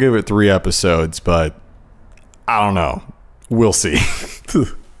goes. I'll give it 3 episodes, but I don't know. We'll see.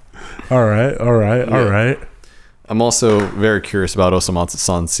 All right. I'm also very curious about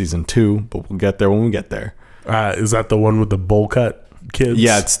Osamatsu-san season 2, but we'll get there when we get there. Is that the one with the bowl cut kids?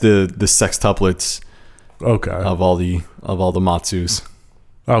 Yeah, it's the sextuplets. Okay. Of all the Matsus.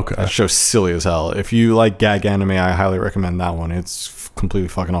 Okay. That show's silly as hell. If you like gag anime, I highly recommend that one. It's completely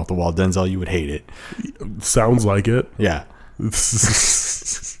fucking off the wall. Denzel, you would hate it. Sounds like it. Yeah.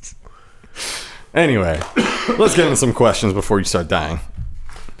 Anyway, let's get into some questions before you start dying.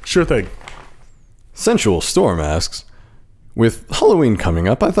 Sure thing. Sensual Storm asks, with Halloween coming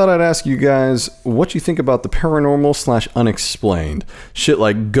up, I thought I'd ask you guys what you think about the paranormal / unexplained. Shit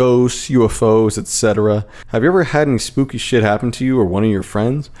like ghosts, UFOs, etc. Have you ever had any spooky shit happen to you or one of your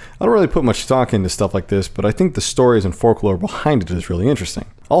friends? I don't really put much stock into stuff like this, but I think the stories and folklore behind it is really interesting.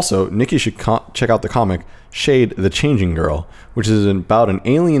 Also, Nikki should check out the comic Shade the Changing Girl, which is about an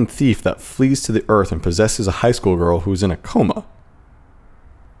alien thief that flees to the Earth and possesses a high school girl who's in a coma.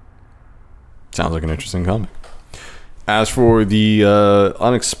 Sounds like an interesting comic. As for the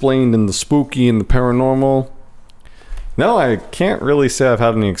unexplained and the spooky and the paranormal, no, I can't really say I've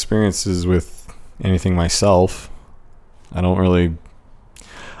had any experiences with anything myself. I don't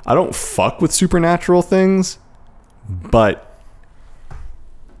fuck with supernatural things, but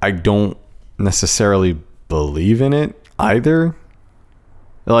I don't necessarily believe in it either.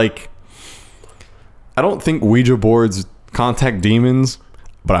 Like, I don't think Ouija boards contact demons,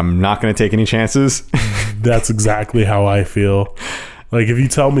 but I'm not going to take any chances. That's exactly how I feel. Like, if you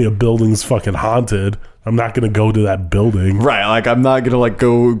tell me a building's fucking haunted, I'm not going to go to that building. Right. Like, I'm not going to, like,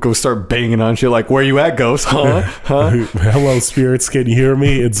 go start banging on shit. Like, where you at, ghost? Huh? Hello, spirits. Can you hear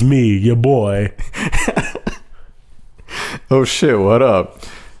me? It's me, your boy. Oh, shit. What up?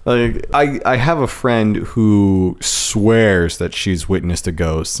 Like, I have a friend who swears that she's witnessed a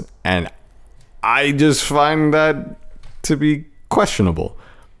ghost, and I just find that to be questionable.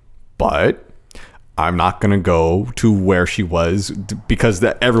 But I'm not going to go to where she was because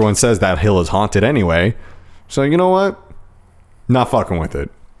everyone says that hill is haunted anyway. So, you know what? Not fucking with it.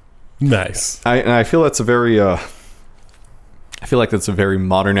 Nice. I feel that's a very I feel like that's a very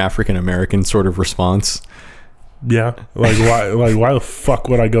modern African American sort of response. Yeah. Like, why the fuck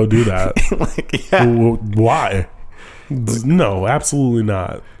would I go do that? Like, yeah. Why? No, absolutely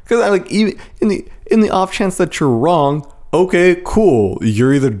not. Because like, even in the off chance that you're wrong, okay, cool.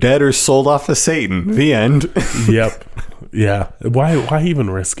 You're either dead or sold off to Satan. The end. Yep. Yeah. Why even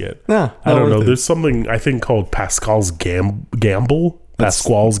risk it? Yeah. I don't know. There's something I think called Pascal's gamble.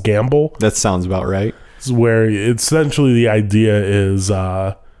 Pasquale's gamble. That sounds about right. It's where essentially the idea is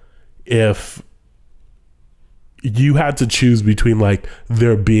if you had to choose between like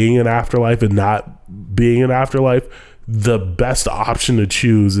there being an afterlife and not being an afterlife, the best option to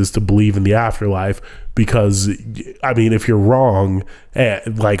choose is to believe in the afterlife, because I mean, if you're wrong,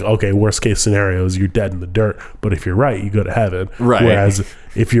 like, okay, worst case scenario is you're dead in the dirt, but if you're right, you go to heaven. Right. Whereas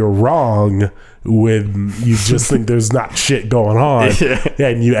if you're wrong, when you just think there's not shit going on,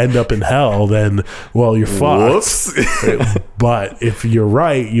 and you end up in hell, then, well, you're fucked. Whoops. But if you're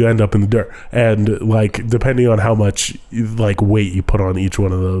right, you end up in the dirt. And like, depending on how much like weight you put on each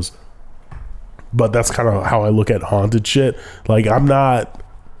one of those. But that's kind of how I look at haunted shit. Like, I'm not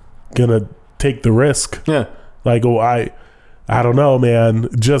gonna take the risk. Yeah. Like, oh, I don't know, man.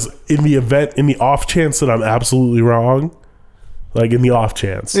 Just in the off chance that I'm absolutely wrong, like in the off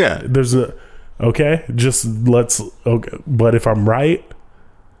chance. Yeah. There's okay. But if I'm right,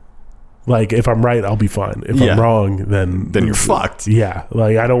 like if I'm right, I'll be fine. If I'm wrong, then you're fucked. Yeah.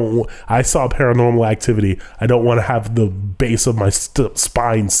 Like I saw paranormal activity. I don't want to have the base of my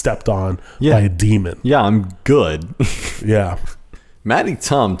spine stepped on by a demon. Yeah, I'm good. Yeah. Matty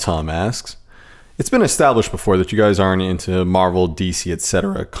Tom asks, it's been established before that you guys aren't into Marvel, DC,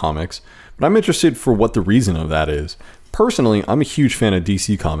 etc. comics, but I'm interested for what the reason of that is. Personally, I'm a huge fan of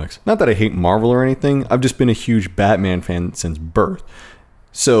DC Comics. Not that I hate Marvel or anything. I've just been a huge Batman fan since birth.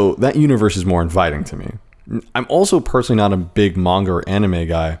 So that universe is more inviting to me. I'm also personally not a big manga or anime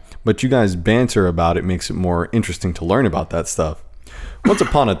guy, but you guys banter about it makes it more interesting to learn about that stuff. Once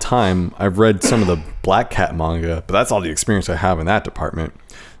upon a time, I've read some of the Black Cat manga, but that's all the experience I have in that department.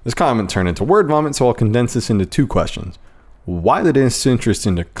 This comment turned into word vomit, so I'll condense this into 2 questions. Why the disinterest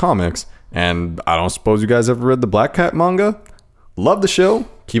into comics? And I don't suppose you guys ever read the Black Cat manga? Love the show.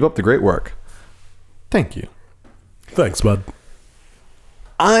 Keep up the great work. Thank you. Thanks, bud.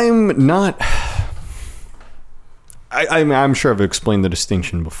 I'm not... I'm sure I've explained the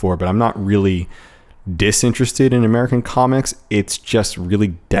distinction before, but I'm not really disinterested in American comics. It's just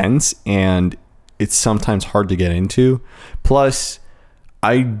really dense, and it's sometimes hard to get into. Plus,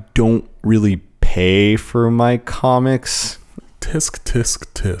 I don't really pay for my comics. Tisk, tisk,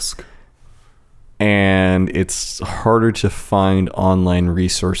 tisk. And it's harder to find online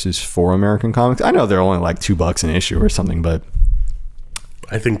resources for American comics. I know they're only like $2 an issue or something, but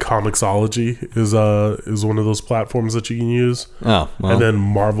I think Comixology is one of those platforms that you can use. Oh, well. And then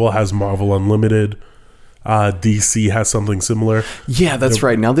Marvel has Marvel Unlimited. DC has something similar. Yeah, that's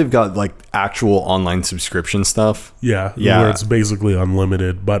right. Now they've got like actual online subscription stuff. Yeah, where it's basically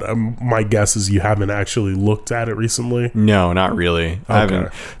unlimited. But my guess is you haven't actually looked at it recently. No, not really. I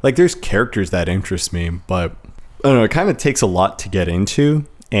haven't. Like, there's characters that interest me, but I don't know. It kind of takes a lot to get into,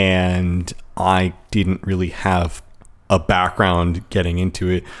 and I didn't really have a background getting into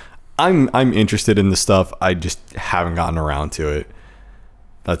it. I'm interested in the stuff. I just haven't gotten around to it.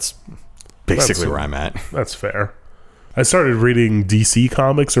 That's basically where I'm at. That's fair. I started reading DC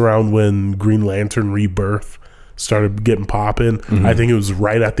comics around when Green Lantern Rebirth started getting popping. Mm-hmm. I think it was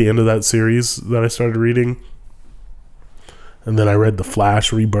right at the end of that series that I started reading. And then I read The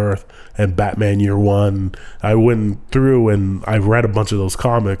Flash Rebirth and Batman Year One. I went through and I read a bunch of those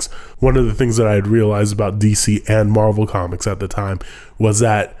comics. One of the things that I had realized about DC and Marvel comics at the time was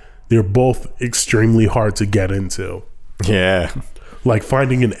that they're both extremely hard to get into. Yeah. Like,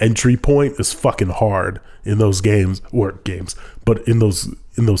 finding an entry point is fucking hard in those but in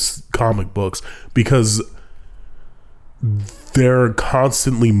those comic books, because they're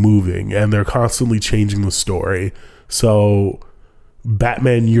constantly moving and they're constantly changing the story. So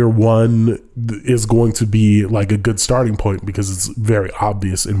Batman Year One is going to be like a good starting point because it's very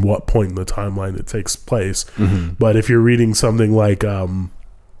obvious in what point in the timeline it takes place. Mm-hmm. But if you're reading something like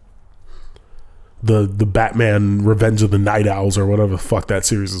the Batman Revenge of the Night Owls or whatever the fuck that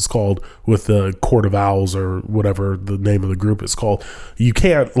series is called, with the Court of Owls or whatever the name of the group is called, you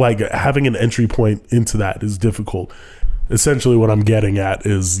can't, like, having an entry point into that is difficult. Essentially what I'm getting at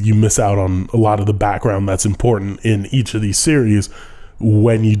is you miss out on a lot of the background that's important in each of these series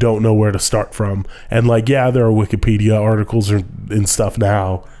when you don't know where to start from. And like, yeah, there are Wikipedia articles and stuff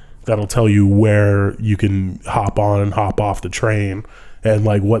now that'll tell you where you can hop on and hop off the train and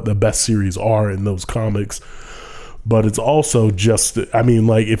like what the best series are in those comics. But it's also just, I mean,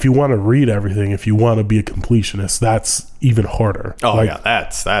 like, if you want to read everything, if you want to be a completionist, that's even harder. Oh, like, yeah,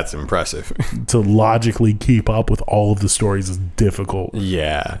 that's impressive. To logically keep up with all of the stories is difficult.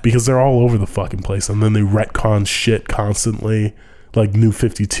 Yeah. Because they're all over the fucking place, and then they retcon shit constantly. Like, New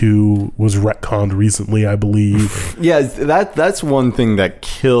 52 was retconned recently, I believe. Yeah, that's one thing that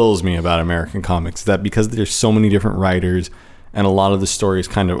kills me about American comics, that because there's so many different writers and a lot of the stories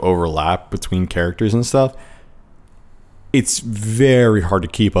kind of overlap between characters and stuff, it's very hard to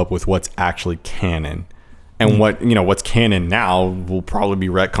keep up with what's actually canon. And what's canon now will probably be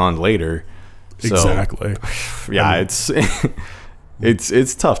retconned later. So, exactly. Yeah,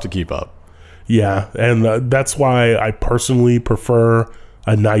 it's tough to keep up. Yeah, and that's why I personally prefer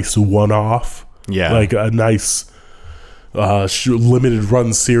a nice one-off. Yeah. Like a nice limited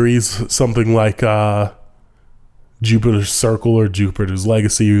run series, something like Jupiter's Circle or Jupiter's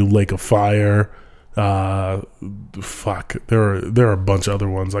Legacy, Lake of Fire. There are a bunch of other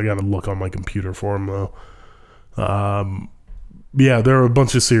ones. I gotta look on my computer for them though. Yeah, there are a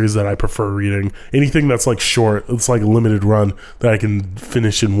bunch of series that I prefer reading. Anything that's like short, it's like a limited run that I can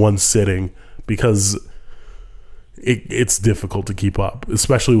finish in one sitting, because it's difficult to keep up,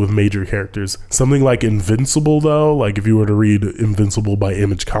 especially with major characters. Something like Invincible, though, like if you were to read Invincible by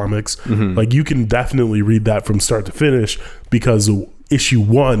Image Comics, mm-hmm. like you can definitely read that from start to finish, because issue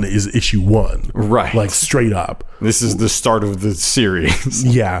 1 is issue 1. Right. Like straight up. This is the start of the series.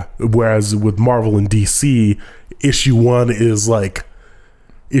 Yeah. Whereas with Marvel and DC, issue 1 is like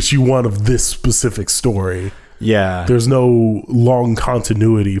issue 1 of this specific story. Yeah. There's no long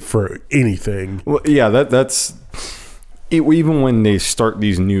continuity for anything. Well, yeah, that's even when they start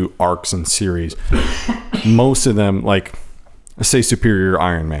these new arcs and series, most of them, like, say Superior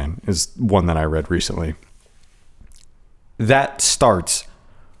Iron Man is one that I read recently. That starts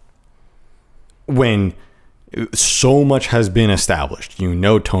when so much has been established. You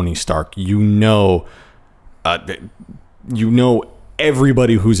know Tony Stark. You know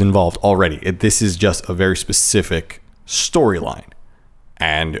everybody who's involved already. This is just a very specific storyline.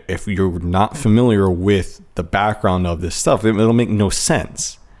 And if you're not familiar with the background of this stuff, it'll make no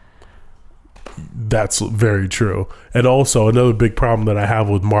sense. That's very true. And also another big problem that I have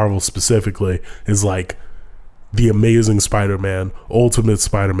with Marvel specifically is like the Amazing Spider-Man, Ultimate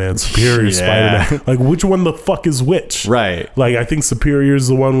Spider-Man, Superior Spider-Man. Like, which one the fuck is which? Right. Like, I think Superior is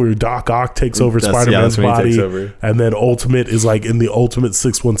the one where Doc Ock takes over Spider-Man's body, and then Ultimate is like in the Ultimate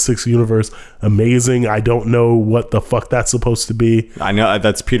 616 universe. Amazing, I don't know what the fuck that's supposed to be. I know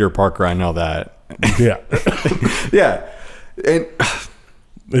that's Peter Parker. I know that. Yeah. Yeah. And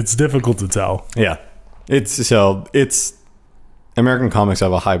it's difficult to tell. Yeah. It's American comics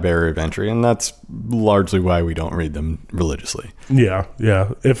have a high barrier of entry, and that's largely why we don't read them religiously. Yeah.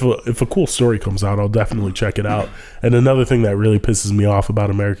 If a cool story comes out, I'll definitely check it out. And another thing that really pisses me off about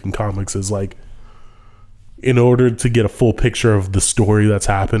American comics is like, in order to get a full picture of the story that's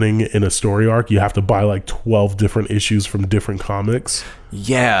happening in a story arc, you have to buy like 12 different issues from different comics.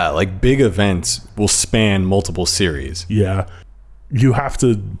 Yeah, like big events will span multiple series. Yeah. You have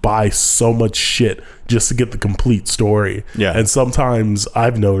to buy so much shit just to get the complete story. Yeah. And sometimes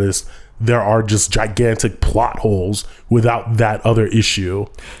I've noticed there are just gigantic plot holes without that other issue.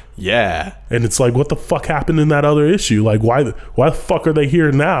 Yeah. And it's like, what the fuck happened in that other issue? Like, why the fuck are they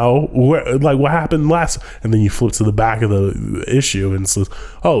here now? Like, what happened last? And then you flip to the back of the issue and it says,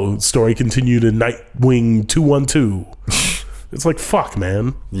 oh, story continued in Nightwing 212. It's like, fuck,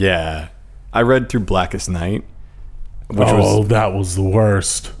 man. Yeah. I read through Blackest Night. That was the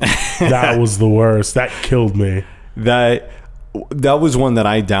worst. That was the worst. That killed me. That was one that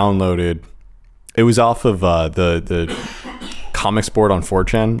I downloaded. It was off of the comics board on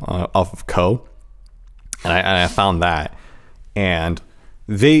 4chan, off of Ko. And I found that. And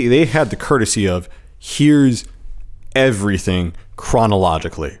they had the courtesy of, here's everything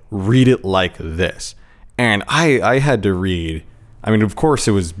chronologically. Read it like this. And I had to read. I mean, of course,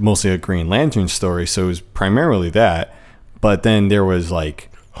 it was mostly a Green Lantern story, so it was primarily that. But then there was like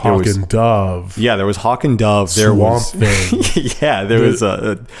Hawk and Dove. Yeah, there was Hawk and Dove. There Swamp was Thing. Yeah, there was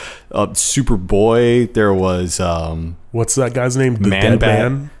a Superboy. There was what's that guy's name? The Man Dead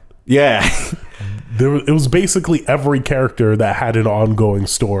Bat. Man. Yeah. It was basically every character that had an ongoing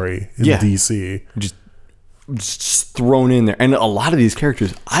story in DC. Just thrown in there. And a lot of these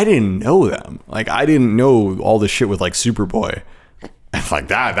characters, I didn't know them. Like, I didn't know all the shit with like Superboy. And like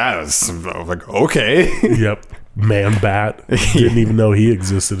that was like, okay. Yep. Man Bat. Didn't even know he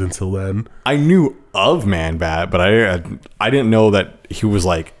existed until then. I knew of Man Bat, but I didn't know that he was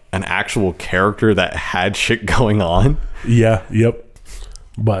like an actual character that had shit going on. Yeah, yep.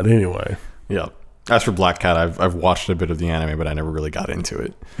 But anyway. Yeah. As for Black Cat, I've watched a bit of the anime, but I never really got into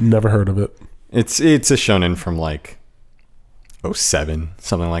it. Never heard of it. It's a shonen from like 2007,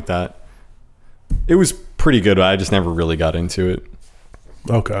 something like that. It was pretty good, but I just never really got into it.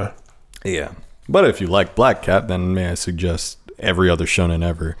 Okay. Yeah. But if you like Black Cat, then may I suggest every other shonen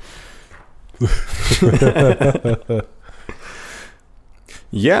ever.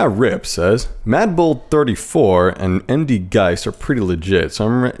 Yeah, Rip says, Mad Bull 34 and MD Geist are pretty legit, so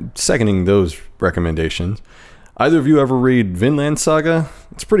I'm seconding those recommendations. Either of you ever read Vinland Saga?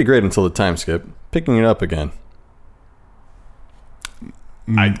 It's pretty great until the time skip. Picking it up again.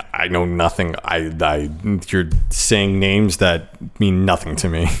 I know nothing. You're saying names that mean nothing to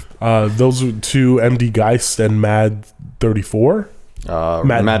me. Those are two, MD Geist and Mad 34?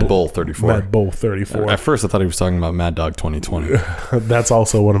 Mad Bull 34. Mad Bull 34. At first I thought he was talking about Mad Dog 2020. That's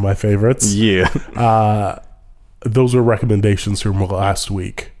also one of my favorites. Yeah. Those are recommendations from last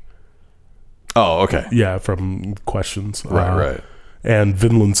week. Oh, okay. Yeah, from questions. Right. And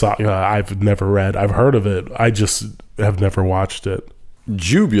Vinland Saga, I've never read. I've heard of it. I just have never watched it.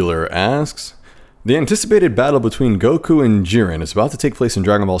 Jubular asks, the anticipated battle between Goku and Jiren is about to take place in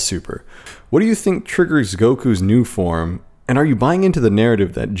Dragon Ball Super. What do you think triggers Goku's new form? And are you buying into the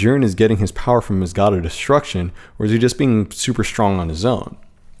narrative that Jiren is getting his power from his god of destruction, or is he just being super strong on his own?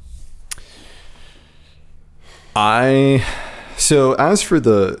 So as for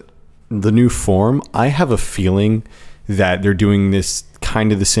the new form, I have a feeling that they're doing this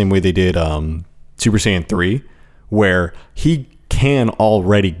kind of the same way they did Super Saiyan 3, where he can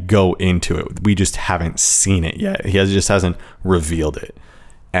already go into it. We just haven't seen it yet. He just hasn't revealed it.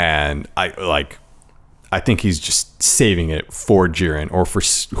 And I think he's just saving it for Jiren or for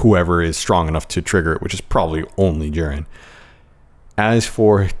whoever is strong enough to trigger it, which is probably only Jiren. As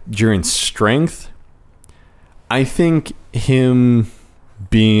for Jiren's strength, I think him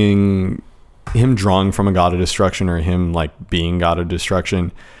drawing from a god of destruction or him like being god of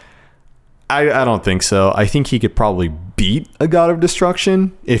destruction, I don't think so. I think he could probably beat a god of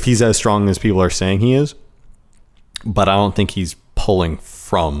destruction if he's as strong as people are saying he is. But I don't think he's pulling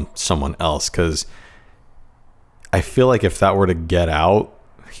from someone else, because I feel like if that were to get out,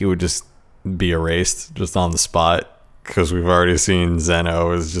 he would just be erased just on the spot, because we've already seen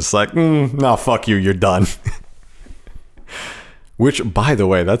Zeno is just like, no, fuck you, you're done. Which, by the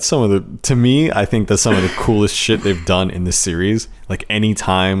way, that's to me, I think that's some of the coolest shit they've done in this series. Like,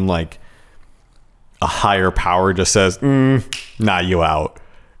 anytime, like, a higher power just says, nah, you out.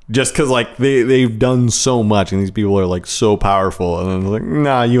 Just because, like, they've done so much, and these people are, like, so powerful, and then, like,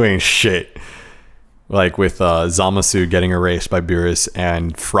 nah, you ain't shit. Like, with Zamasu getting erased by Beerus,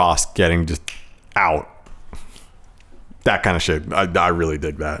 and Frost getting just out. That kind of shit. I really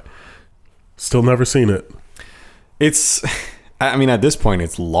dig that. Still never seen it. It's... I mean, at this point,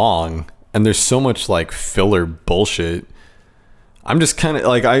 it's long, and there's so much, like, filler bullshit. I'm just kind of,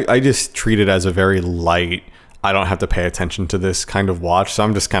 like, I just treat it as a very light, I don't have to pay attention to this kind of watch, so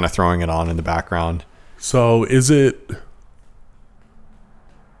I'm just kind of throwing it on in the background. So, is that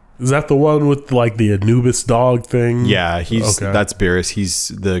the one with, like, the Anubis dog thing? Yeah, that's Beerus. He's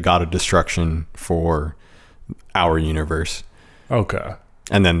the god of destruction for our universe. Okay.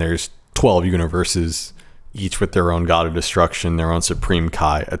 And then there's 12 universes, each with their own god of destruction, their own supreme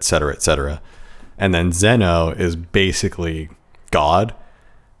Kai, etc., etc. And then Zeno is basically God,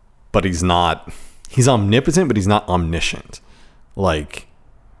 but he's omnipotent, but he's not omniscient. Like,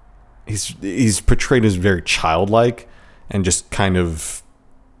 he's portrayed as very childlike and just kind of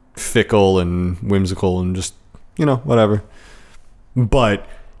fickle and whimsical and just, whatever. But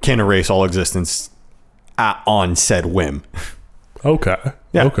can erase all existence on said whim. Okay.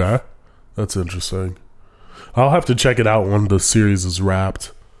 Yeah. Okay. That's interesting. I'll have to check it out when the series is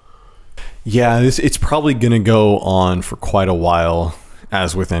wrapped. Yeah, it's probably going to go on for quite a while,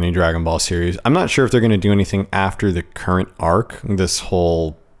 as with any Dragon Ball series. I'm not sure if they're going to do anything after the current arc, this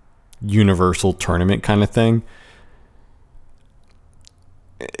whole universal tournament kind of thing.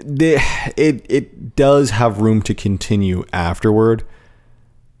 It does have room to continue afterward,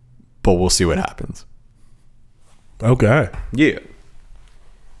 but we'll see what happens. Okay. Yeah.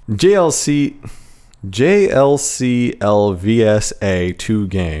 JLCLVSA2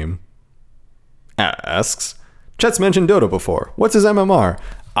 game asks, Chet's mentioned Dota before. What's his MMR?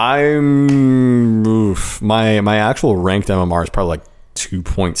 My actual ranked MMR is probably like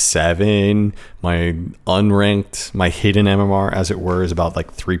 2.7. My unranked, my hidden MMR, as it were, is about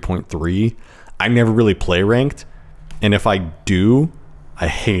like 3.3. I never really play ranked, and if I do, I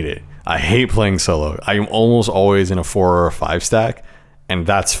hate it. I hate playing solo. I am almost always in a 4 or a 5 stack, and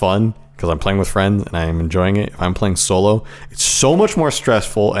that's fun because I'm playing with friends and I am enjoying it. If I'm playing solo, it's so much more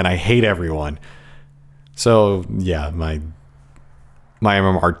stressful, and I hate everyone. So yeah, my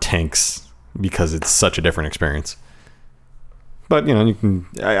MMR tanks because it's such a different experience. But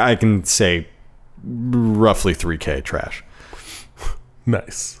I can say roughly 3K trash.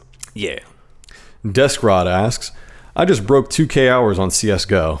 Nice. Yeah. Deskrod asks, I just broke 2K hours on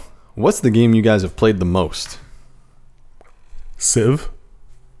CSGO. What's the game you guys have played the most? Civ.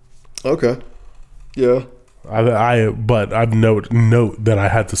 Okay. Yeah. But I've note that I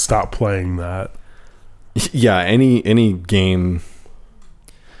had to stop playing that. Yeah, any game,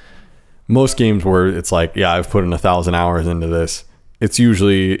 most games where it's like, yeah, I've put in 1,000 hours into this, it's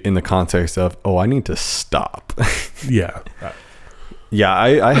usually in the context of, oh, I need to stop. Yeah. Yeah,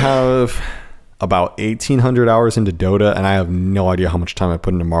 I have about 1,800 hours into Dota, and I have no idea how much time I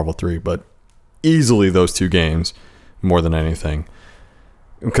put into Marvel 3, but easily those two games more than anything.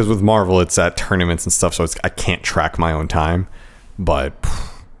 Because with Marvel, it's at tournaments and stuff, so I can't track my own time, but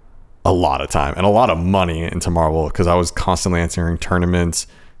a lot of time and a lot of money into Marvel because I was constantly entering tournaments,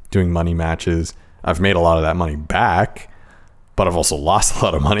 doing money matches. I've made a lot of that money back, but I've also lost a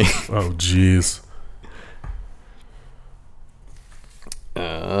lot of money. Oh, jeez.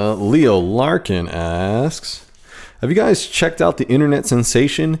 Leo Larkin asks, have you guys checked out the internet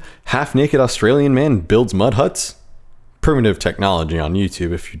sensation Half-Naked Australian Man Builds Mud Huts? Primitive technology on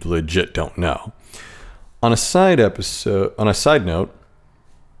YouTube if you legit don't know. On a side note,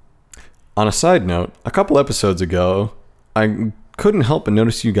 a couple episodes ago, I couldn't help but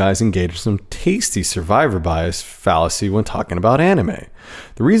notice you guys engaged in some tasty survivor bias fallacy when talking about anime.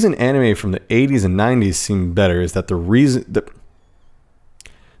 The reason anime from the 80s and 90s seemed better is that the reason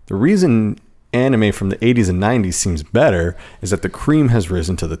anime from the 80s and 90s seems better is that the cream has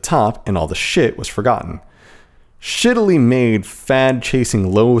risen to the top and all the shit was forgotten. Shittily made,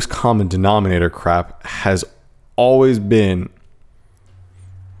 fad-chasing, lowest common denominator crap has always been...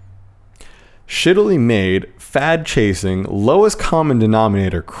 Shittily made, fad-chasing, lowest common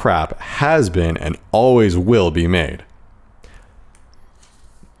denominator crap has been and always will be made.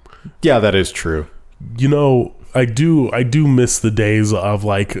 Yeah, that is true. You know, I do miss the days of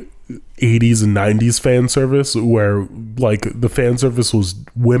like 80s and 90s fan service where like the fan service was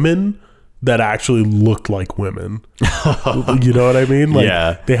women that actually looked like women. You know what I mean? Like,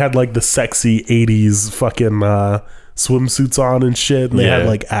 yeah. They had like the sexy 80s fucking swimsuits on and shit, and they had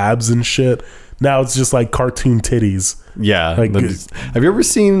like abs and shit. Now it's just like cartoon titties. Yeah. Like, have you ever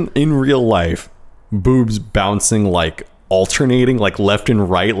seen in real life boobs bouncing, like alternating, like left and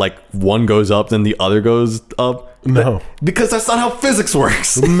right, like one goes up then the other goes up? No, because that's not how physics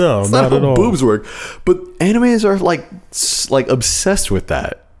works. No, that's not at all. Boobs work. But animes are like obsessed with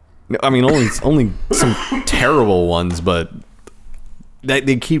that. I mean, only some terrible ones, but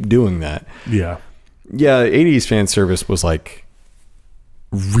they keep doing that. Yeah. 80s fan service was like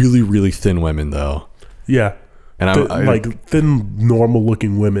really, really thin women though. Yeah. And I like thin, normal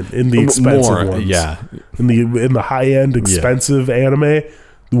looking women in the expensive ones. Yeah. In the high end expensive anime,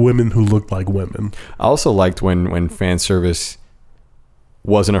 the women who looked like women. I also liked when fan service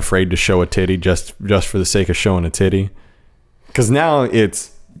wasn't afraid to show a titty just for the sake of showing a titty. Because now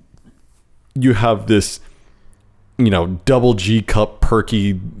you have this, double G cup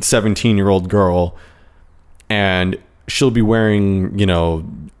perky 17-year-old girl, and she'll be wearing,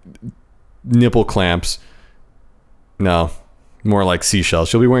 nipple clamps. No, more like seashells.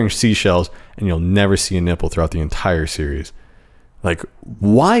 She'll be wearing seashells, and you'll never see a nipple throughout the entire series. Like,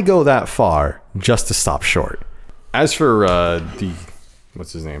 why go that far just to stop short? As for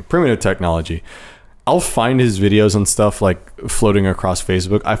what's his name? Primitive Technology, I'll find his videos and stuff like floating across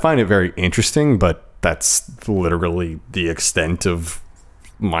Facebook. I find it very interesting, but that's literally the extent of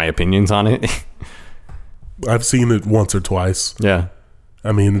my opinions on it. I've seen it once or twice. Yeah.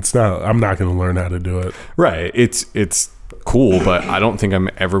 I mean, I'm not going to learn how to do it. Right. It's cool, but I don't think I'm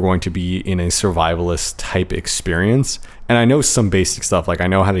ever going to be in a survivalist type experience. And I know some basic stuff, like I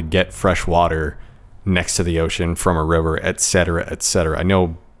know how to get fresh water next to the ocean from a river, et cetera, et cetera. I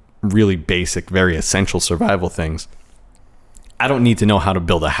know really basic, very essential survival things. I don't need to know how to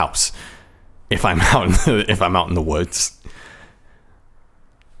build a house if I'm out in the woods.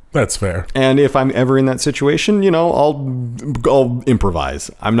 That's fair. And if I'm ever in that situation, I'll improvise.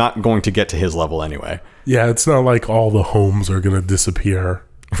 I'm not going to get to his level anyway. Yeah, it's not like all the homes are going to disappear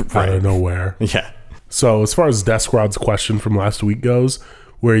out of nowhere. Yeah. So as far as Deskrod's question from last week goes,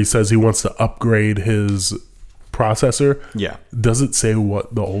 where he says he wants to upgrade his processor, yeah, does it say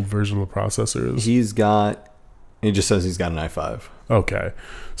what the old version of the processor is? It just says he's got an i5. Okay.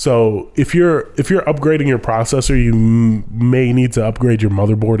 So if you're upgrading your processor, you may need to upgrade your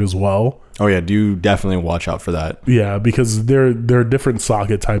motherboard as well. Oh yeah, do definitely watch out for that. Yeah, because there are different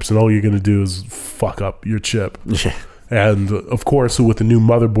socket types, and all you're going to do is fuck up your chip. Yeah. And of course, with the new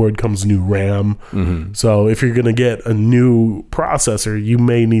motherboard comes new RAM. Mm-hmm. So if you're going to get a new processor, you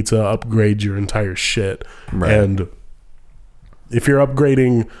may need to upgrade your entire shit. Right. And if you're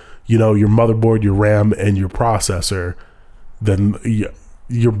upgrading, your motherboard, your RAM, and your processor, then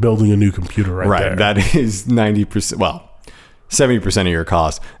you're building a new computer right there. That is 90%. Well, 70% of your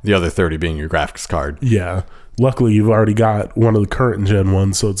cost. The other 30 being your graphics card. Yeah. Luckily, you've already got one of the current gen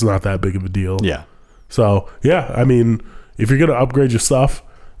ones, so it's not that big of a deal. Yeah. So yeah, I mean, if you're gonna upgrade your stuff,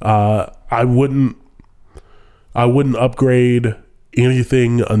 I wouldn't upgrade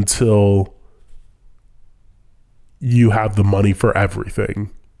anything until you have the money for everything.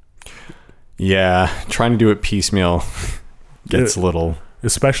 Yeah, trying to do it piecemeal gets a little...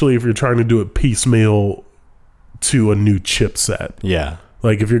 Especially if you're trying to do it piecemeal to a new chipset. Yeah.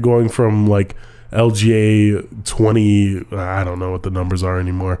 Like if you're going from like LGA 20, I don't know what the numbers are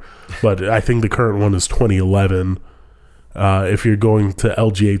anymore, but I think the current one is 2011. If you're going to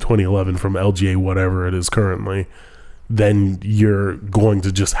LGA 2011 from LGA whatever it is currently, then you're going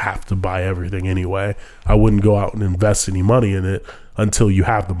to just have to buy everything anyway. I wouldn't go out and invest any money in it until you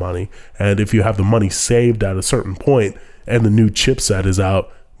have the money. And if you have the money saved at a certain point and the new chipset is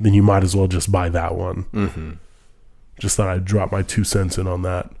out, then you might as well just buy that one. Mm-hmm. Just thought I'd drop my 2 cents in on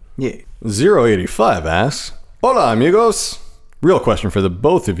that. Yeah. 085 asks, Hola, amigos. Real question for the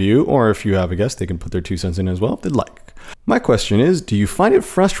both of you, or if you have a guest, they can put their 2 cents in as well if they'd like. My question is, do you find it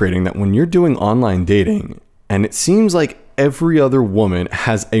frustrating that when you're doing online dating And it seems like every other woman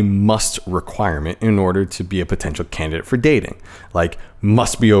has a must requirement in order to be a potential candidate for dating. Like,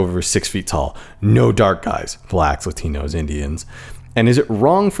 must be over 6 feet tall, no dark guys, blacks, Latinos, Indians. And is it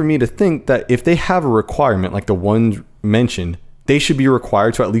wrong for me to think that if they have a requirement like the one mentioned, they should be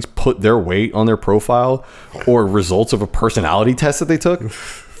required to at least put their weight on their profile or results of a personality test that they took?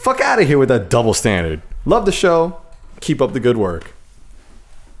 Fuck out of here with that double standard. Love the show. Keep up the good work.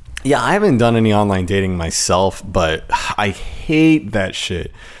 Yeah, I haven't done any online dating myself, but I hate that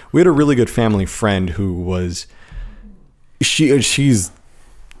shit. We had a really good family friend who was she's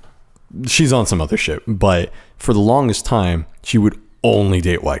on some other shit, but for the longest time, she would only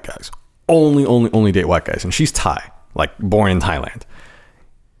date white guys. Only date white guys. And she's Thai, like born in Thailand.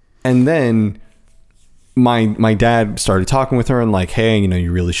 And then my dad started talking with her and like, hey, you know,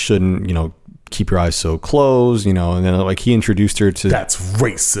 you really shouldn't, you know, keep your eyes so closed, you know, and then like he introduced her to... That's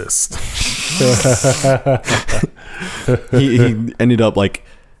racist. he ended up like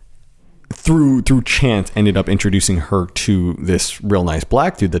through chance ended up introducing her to this real nice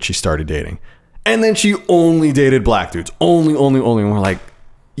black dude that she started dating. And then she only dated black dudes. Only. And we're like,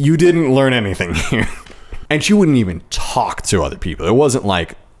 you didn't learn anything here. And she wouldn't even talk to other people. It wasn't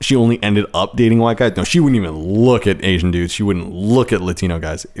like she only ended up dating white guys. No, she wouldn't even look at Asian dudes. She wouldn't look at Latino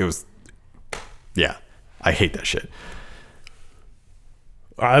guys. It was... Yeah, I hate that shit.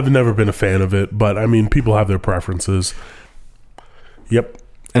 I've never been a fan of it, but I mean, people have their preferences. Yep.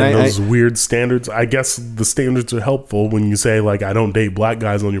 And those weird standards, I guess the standards are helpful when you say, like, I don't date black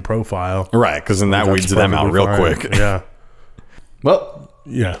guys on your profile. Right, because then that weeds them out real quick. Yeah. Well.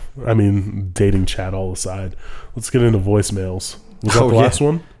 Yeah, I mean, dating chat all aside. Let's get into voicemails. Was that the last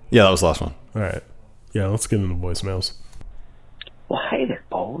one? Yeah, that was the last one. All right. Yeah, let's get into voicemails. Well, hey there,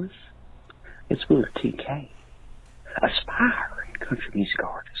 boys. It's Willard TK, aspiring country music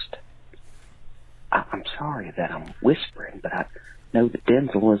artist. I'm sorry that I'm whispering, but I know that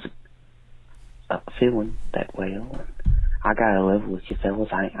Denzel isn't feeling that well. And I gotta level with you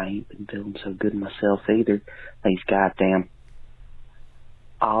fellas. I ain't been feeling so good myself either. These goddamn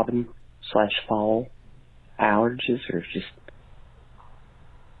autumn/fall allergies are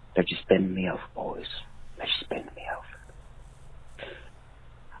they're just bending me over, boys. They're just bending me over.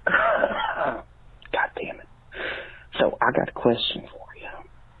 God damn it. So I got a question for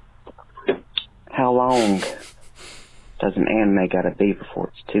you. How long does an anime gotta be before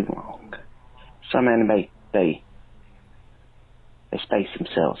it's too long? Some anime, they space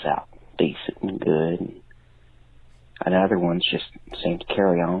themselves out decent and good, and other ones just seem to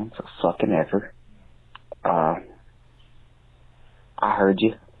carry on for fucking ever. I heard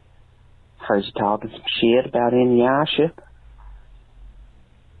you talking some shit about Inuyasha,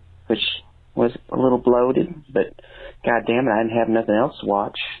 which was a little bloated, but goddamn it, I didn't have nothing else to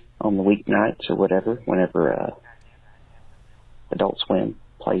watch on the weeknights or whatever, whenever Adult Swim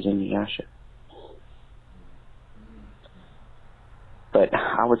plays Inuyasha. But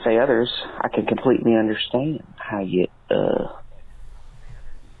I would say others, I can completely understand how you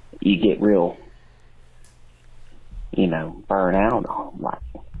get real, you know, burn out on, like,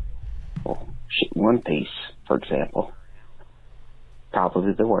 well, shit, One Piece, for example.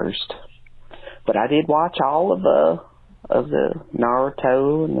 Probably the worst. But I did watch all of the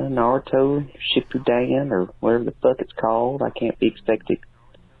Naruto and the Naruto Shippuden, or whatever the fuck it's called. I can't be expected to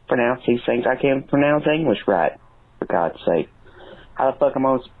pronounce these things. I can't pronounce English right, for God's sake. How the fuck am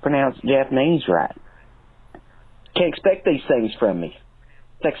I supposed to pronounce Japanese right? Can't expect these things from me.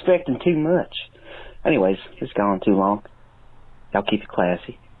 It's expecting too much. Anyways, it's gone too long. Y'all keep it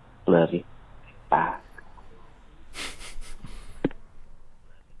classy. Love you. Bye.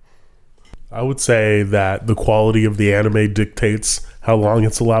 I would say that the quality of the anime dictates how long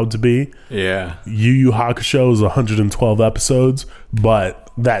it's allowed to be. Yeah. Yu Yu Hakusho is 112 episodes,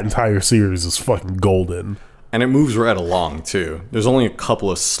 but that entire series is fucking golden. And it moves right along, too. There's only a couple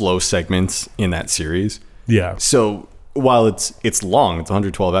of slow segments in that series. Yeah. So while it's long, it's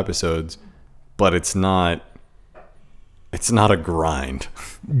 112 episodes, but it's not a grind.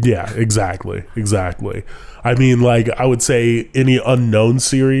 Yeah, exactly. I mean, like, I would say any unknown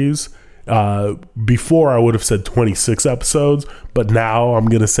series, before I would have said 26 episodes, but now I'm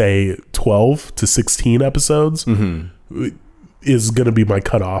going to say 12 to 16 episodes is going to be my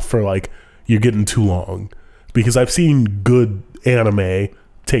cutoff for, like, you're getting too long. Because I've seen good anime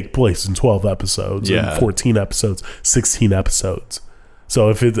take place in 12 episodes, and 14 episodes, 16 episodes. So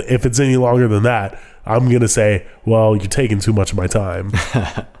if it's any longer than that, I'm going to say, well, you're taking too much of my time.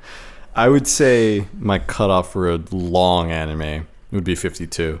 I would say my cutoff for a long anime would be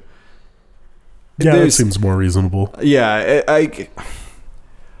 52. Yeah, that seems more reasonable. Yeah,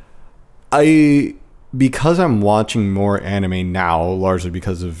 I because I'm watching more anime now, largely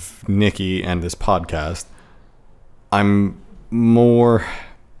because of Nikki and this podcast, I'm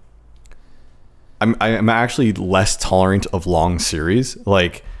actually less tolerant of long series.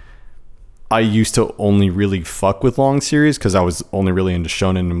 Like, I used to only really fuck with long series because I was only really into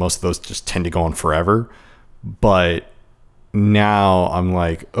shonen, and most of those just tend to go on forever. But now I'm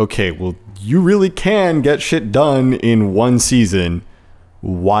like, okay, well, you really can get shit done in one season.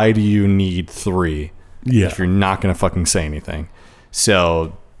 Why do you need 3 if you're not going to fucking say anything?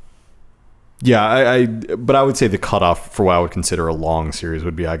 So, yeah, but I would say the cutoff for what I would consider a long series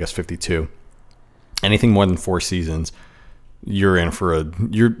would be, I guess, 52. Anything more than 4 seasons, you're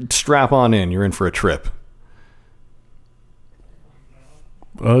strap on in, you're in for a trip.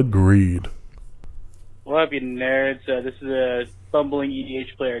 Agreed. What up, you nerds? This is a bumbling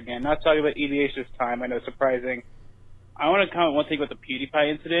EDH player again. Not talking about EDH this time. I know, surprising. I want to comment one thing about the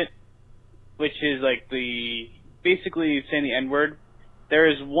PewDiePie incident, which is like basically saying the N-word.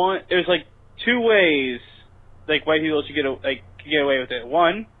 There's like 2 ways like white people should get away with it.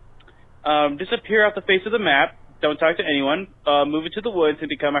 One, disappear off the face of the map, don't talk to anyone, move into the woods and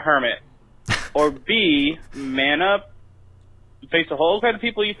become a hermit. Or B, man up, face a whole kind of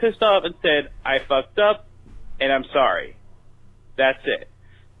people you pissed off and said, I fucked up and I'm sorry. That's it.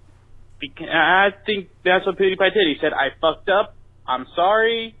 I think that's what PewDiePie did. He said, I fucked up, I'm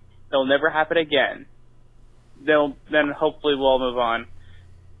sorry, it'll never happen again. Then hopefully we'll all move on.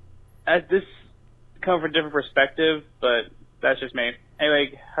 As this comes from a different perspective, but that's just me.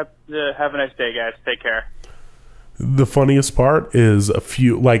 Anyway, have a nice day, guys. Take care. The funniest part is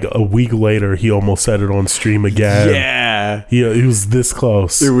a week later, he almost said it on stream again. Yeah. He was this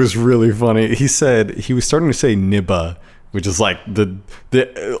close. It was really funny. He said he was starting to say nibba, which is like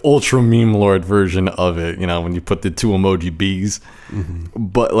the ultra meme lord version of it, you know, when you put the 2 emoji B's. Mm-hmm.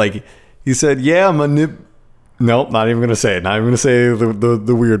 But like he said, yeah, I'm a nib. Nope, not even gonna say it. Not even gonna say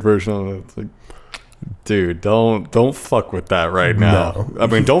the weird version of it. It's like, dude, don't fuck with that right now. No. I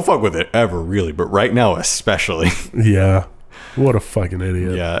mean, don't fuck with it ever, really, but right now especially. Yeah. What a fucking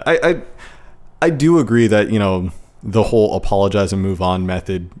idiot. Yeah. I do agree that, you know, the whole apologize and move on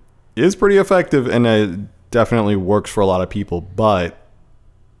method is pretty effective, and it definitely works for a lot of people, but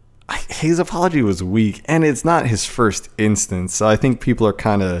his apology was weak, and it's not his first instance, so I think people are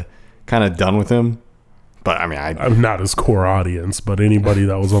kind of done with him. But I mean, I'm not his core audience, but anybody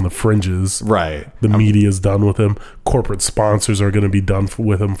that was on the fringes, right? The media's done with him. Corporate sponsors are going to be done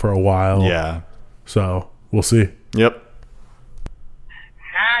with him for a while. Yeah. So we'll see. Yep.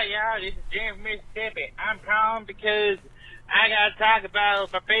 Hi, y'all. This is Jim from Mississippi. I'm calling because I gotta talk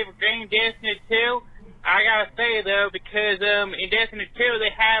about my favorite game, Destiny 2. I gotta say though, because in Destiny 2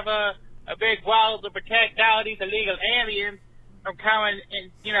 they have a big wall to protect all these illegal aliens from coming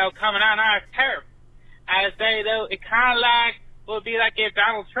on our turf. I say though, it kind of would be like if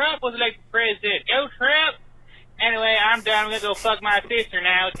Donald Trump was elected president. Go Trump! Anyway, I'm done. I'm gonna go fuck my sister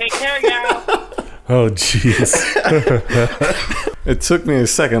now. Take care, y'all. Oh, jeez. It took me a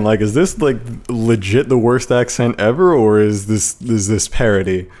second. Like, is this like legit the worst accent ever, or is this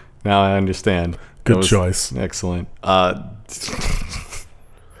parody? Now I understand. Good choice. Excellent. I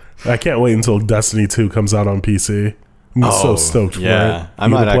can't wait until Destiny 2 comes out on PC. I'm so stoked for it. Yeah, I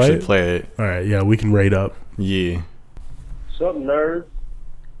might actually play it. All right, yeah, we can rate up. Yeah. What's up, nerds?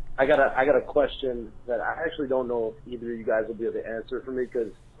 I got a question that I actually don't know if either of you guys will be able to answer for me,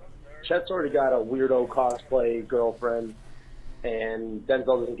 because Chet's already got a weirdo cosplay girlfriend, and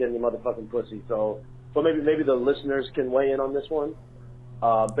Denzel doesn't get any motherfucking pussy. So maybe the listeners can weigh in on this one.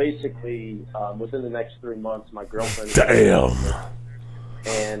 Basically, within the next 3 months, my girlfriend. Damn.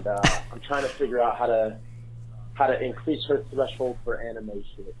 And I'm trying to figure out how to increase her threshold for anime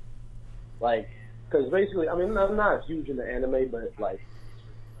shit. Like, because basically, I mean, I'm not huge into anime, but like,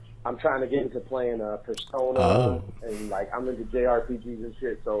 I'm trying to get into playing Persona, and like, I'm into JRPGs and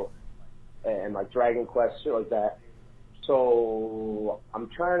shit. So, and like Dragon Quest, shit like that. So I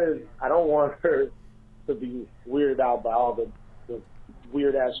don't want her to be weirded out by all the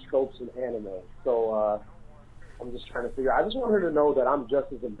weird ass tropes in anime. So I'm just trying to figure. I just want her to know that I'm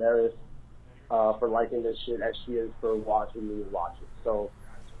just as embarrassed for liking this shit as she is for watching me watch it. So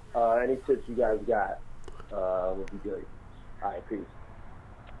any tips you guys got would be good. Alright, peace.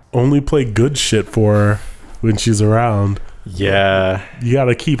 Only play good shit for her when she's around. Yeah. You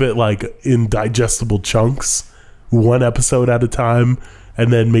gotta keep it like in digestible chunks, 1 episode at a time,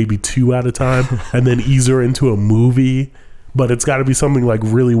 and then maybe 2 at a time, and then ease her into a movie. But it's gotta be something like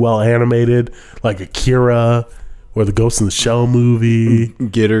really well animated, like Akira or the Ghost in the Shell movie.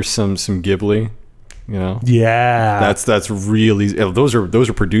 Get her some Ghibli. You know, Yeah. that's real easy. Those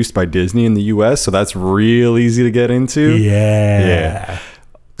are produced by Disney in the U.S., so that's real easy to get into. Yeah.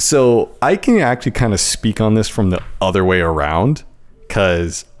 So I can actually kind of speak on this from the other way around,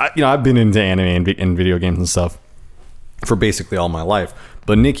 because I've been into anime and video games and stuff for basically all my life,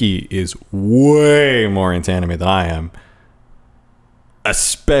 but Nikki is way more into anime than I am,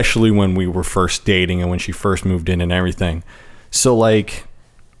 especially when we were first dating and when she first moved in and everything. So like,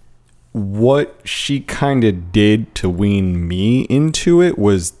 what she kind of did to wean me into it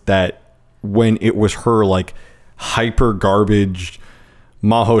was that when it was her like hyper garbage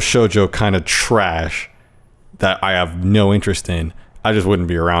Maho Shoujo kind of trash that I have no interest in, I just wouldn't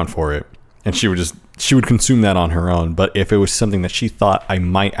be around for it. And she would consume that on her own. But if it was something that she thought I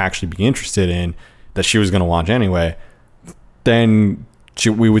might actually be interested in, that she was going to watch anyway, then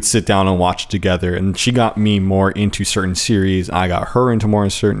we would sit down and watch together. And she got me more into certain series. I got her into more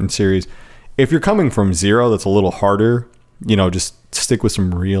certain series. If you're coming from zero, that's a little harder. Just stick with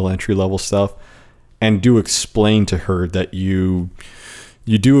some real entry level stuff, and do explain to her that you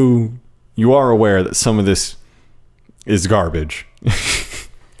are aware that some of this is garbage.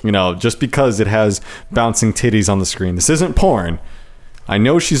 Just because it has bouncing titties on the screen. This isn't porn. I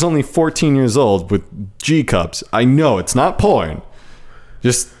know she's only 14 years old with G cups. I know it's not porn.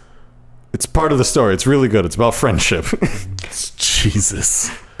 Just, it's part of the story. It's really good. It's about friendship.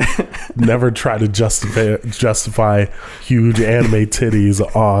 Jesus. Never try to justify huge anime titties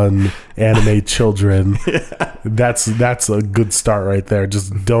on anime children. Yeah. That's a good start right there.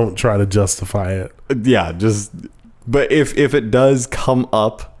 Just don't try to justify it. Yeah, but if it does come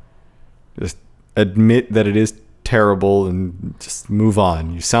up, just admit that it is terrible and just move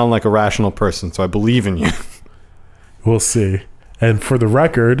on. You sound like a rational person, so I believe in you. We'll see. And for the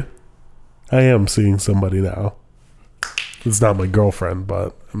record, I am seeing somebody now. It's not my girlfriend,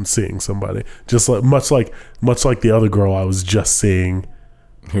 but I'm seeing somebody. Just much like the other girl I was just seeing,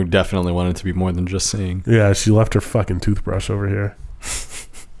 who definitely wanted to be more than just seeing. Yeah, she left her fucking toothbrush over here.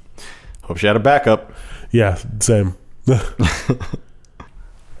 Hope she had a backup. Yeah, same.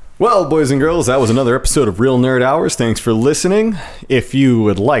 Well, boys and girls, that was another episode of Real Nerd Hours. Thanks for listening. If you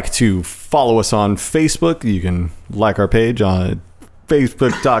would like to follow us on Facebook, you can like our page on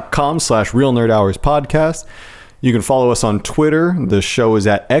facebook.com/Real Nerd Hours Podcast. You can follow us on Twitter. The show is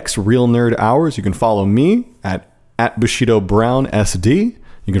at XRealNerdHours. You can follow me at Bushido Brown SD.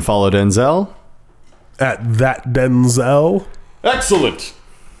 You can follow Denzel at that Denzel. Excellent.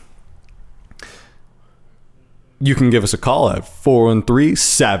 You can give us a call at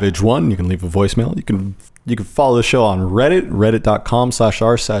 413-SAVAGE1. You can leave a voicemail. You can follow the show on Reddit,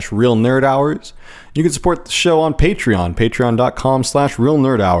 reddit.com/r/Real Nerd Hours. You can support the show on Patreon, patreon.com/Real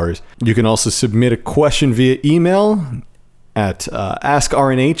Nerd Hours. You can also submit a question via email at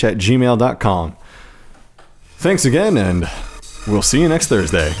askrnh@gmail.com. Thanks again, and we'll see you next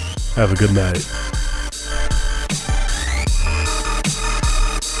Thursday. Have a good night.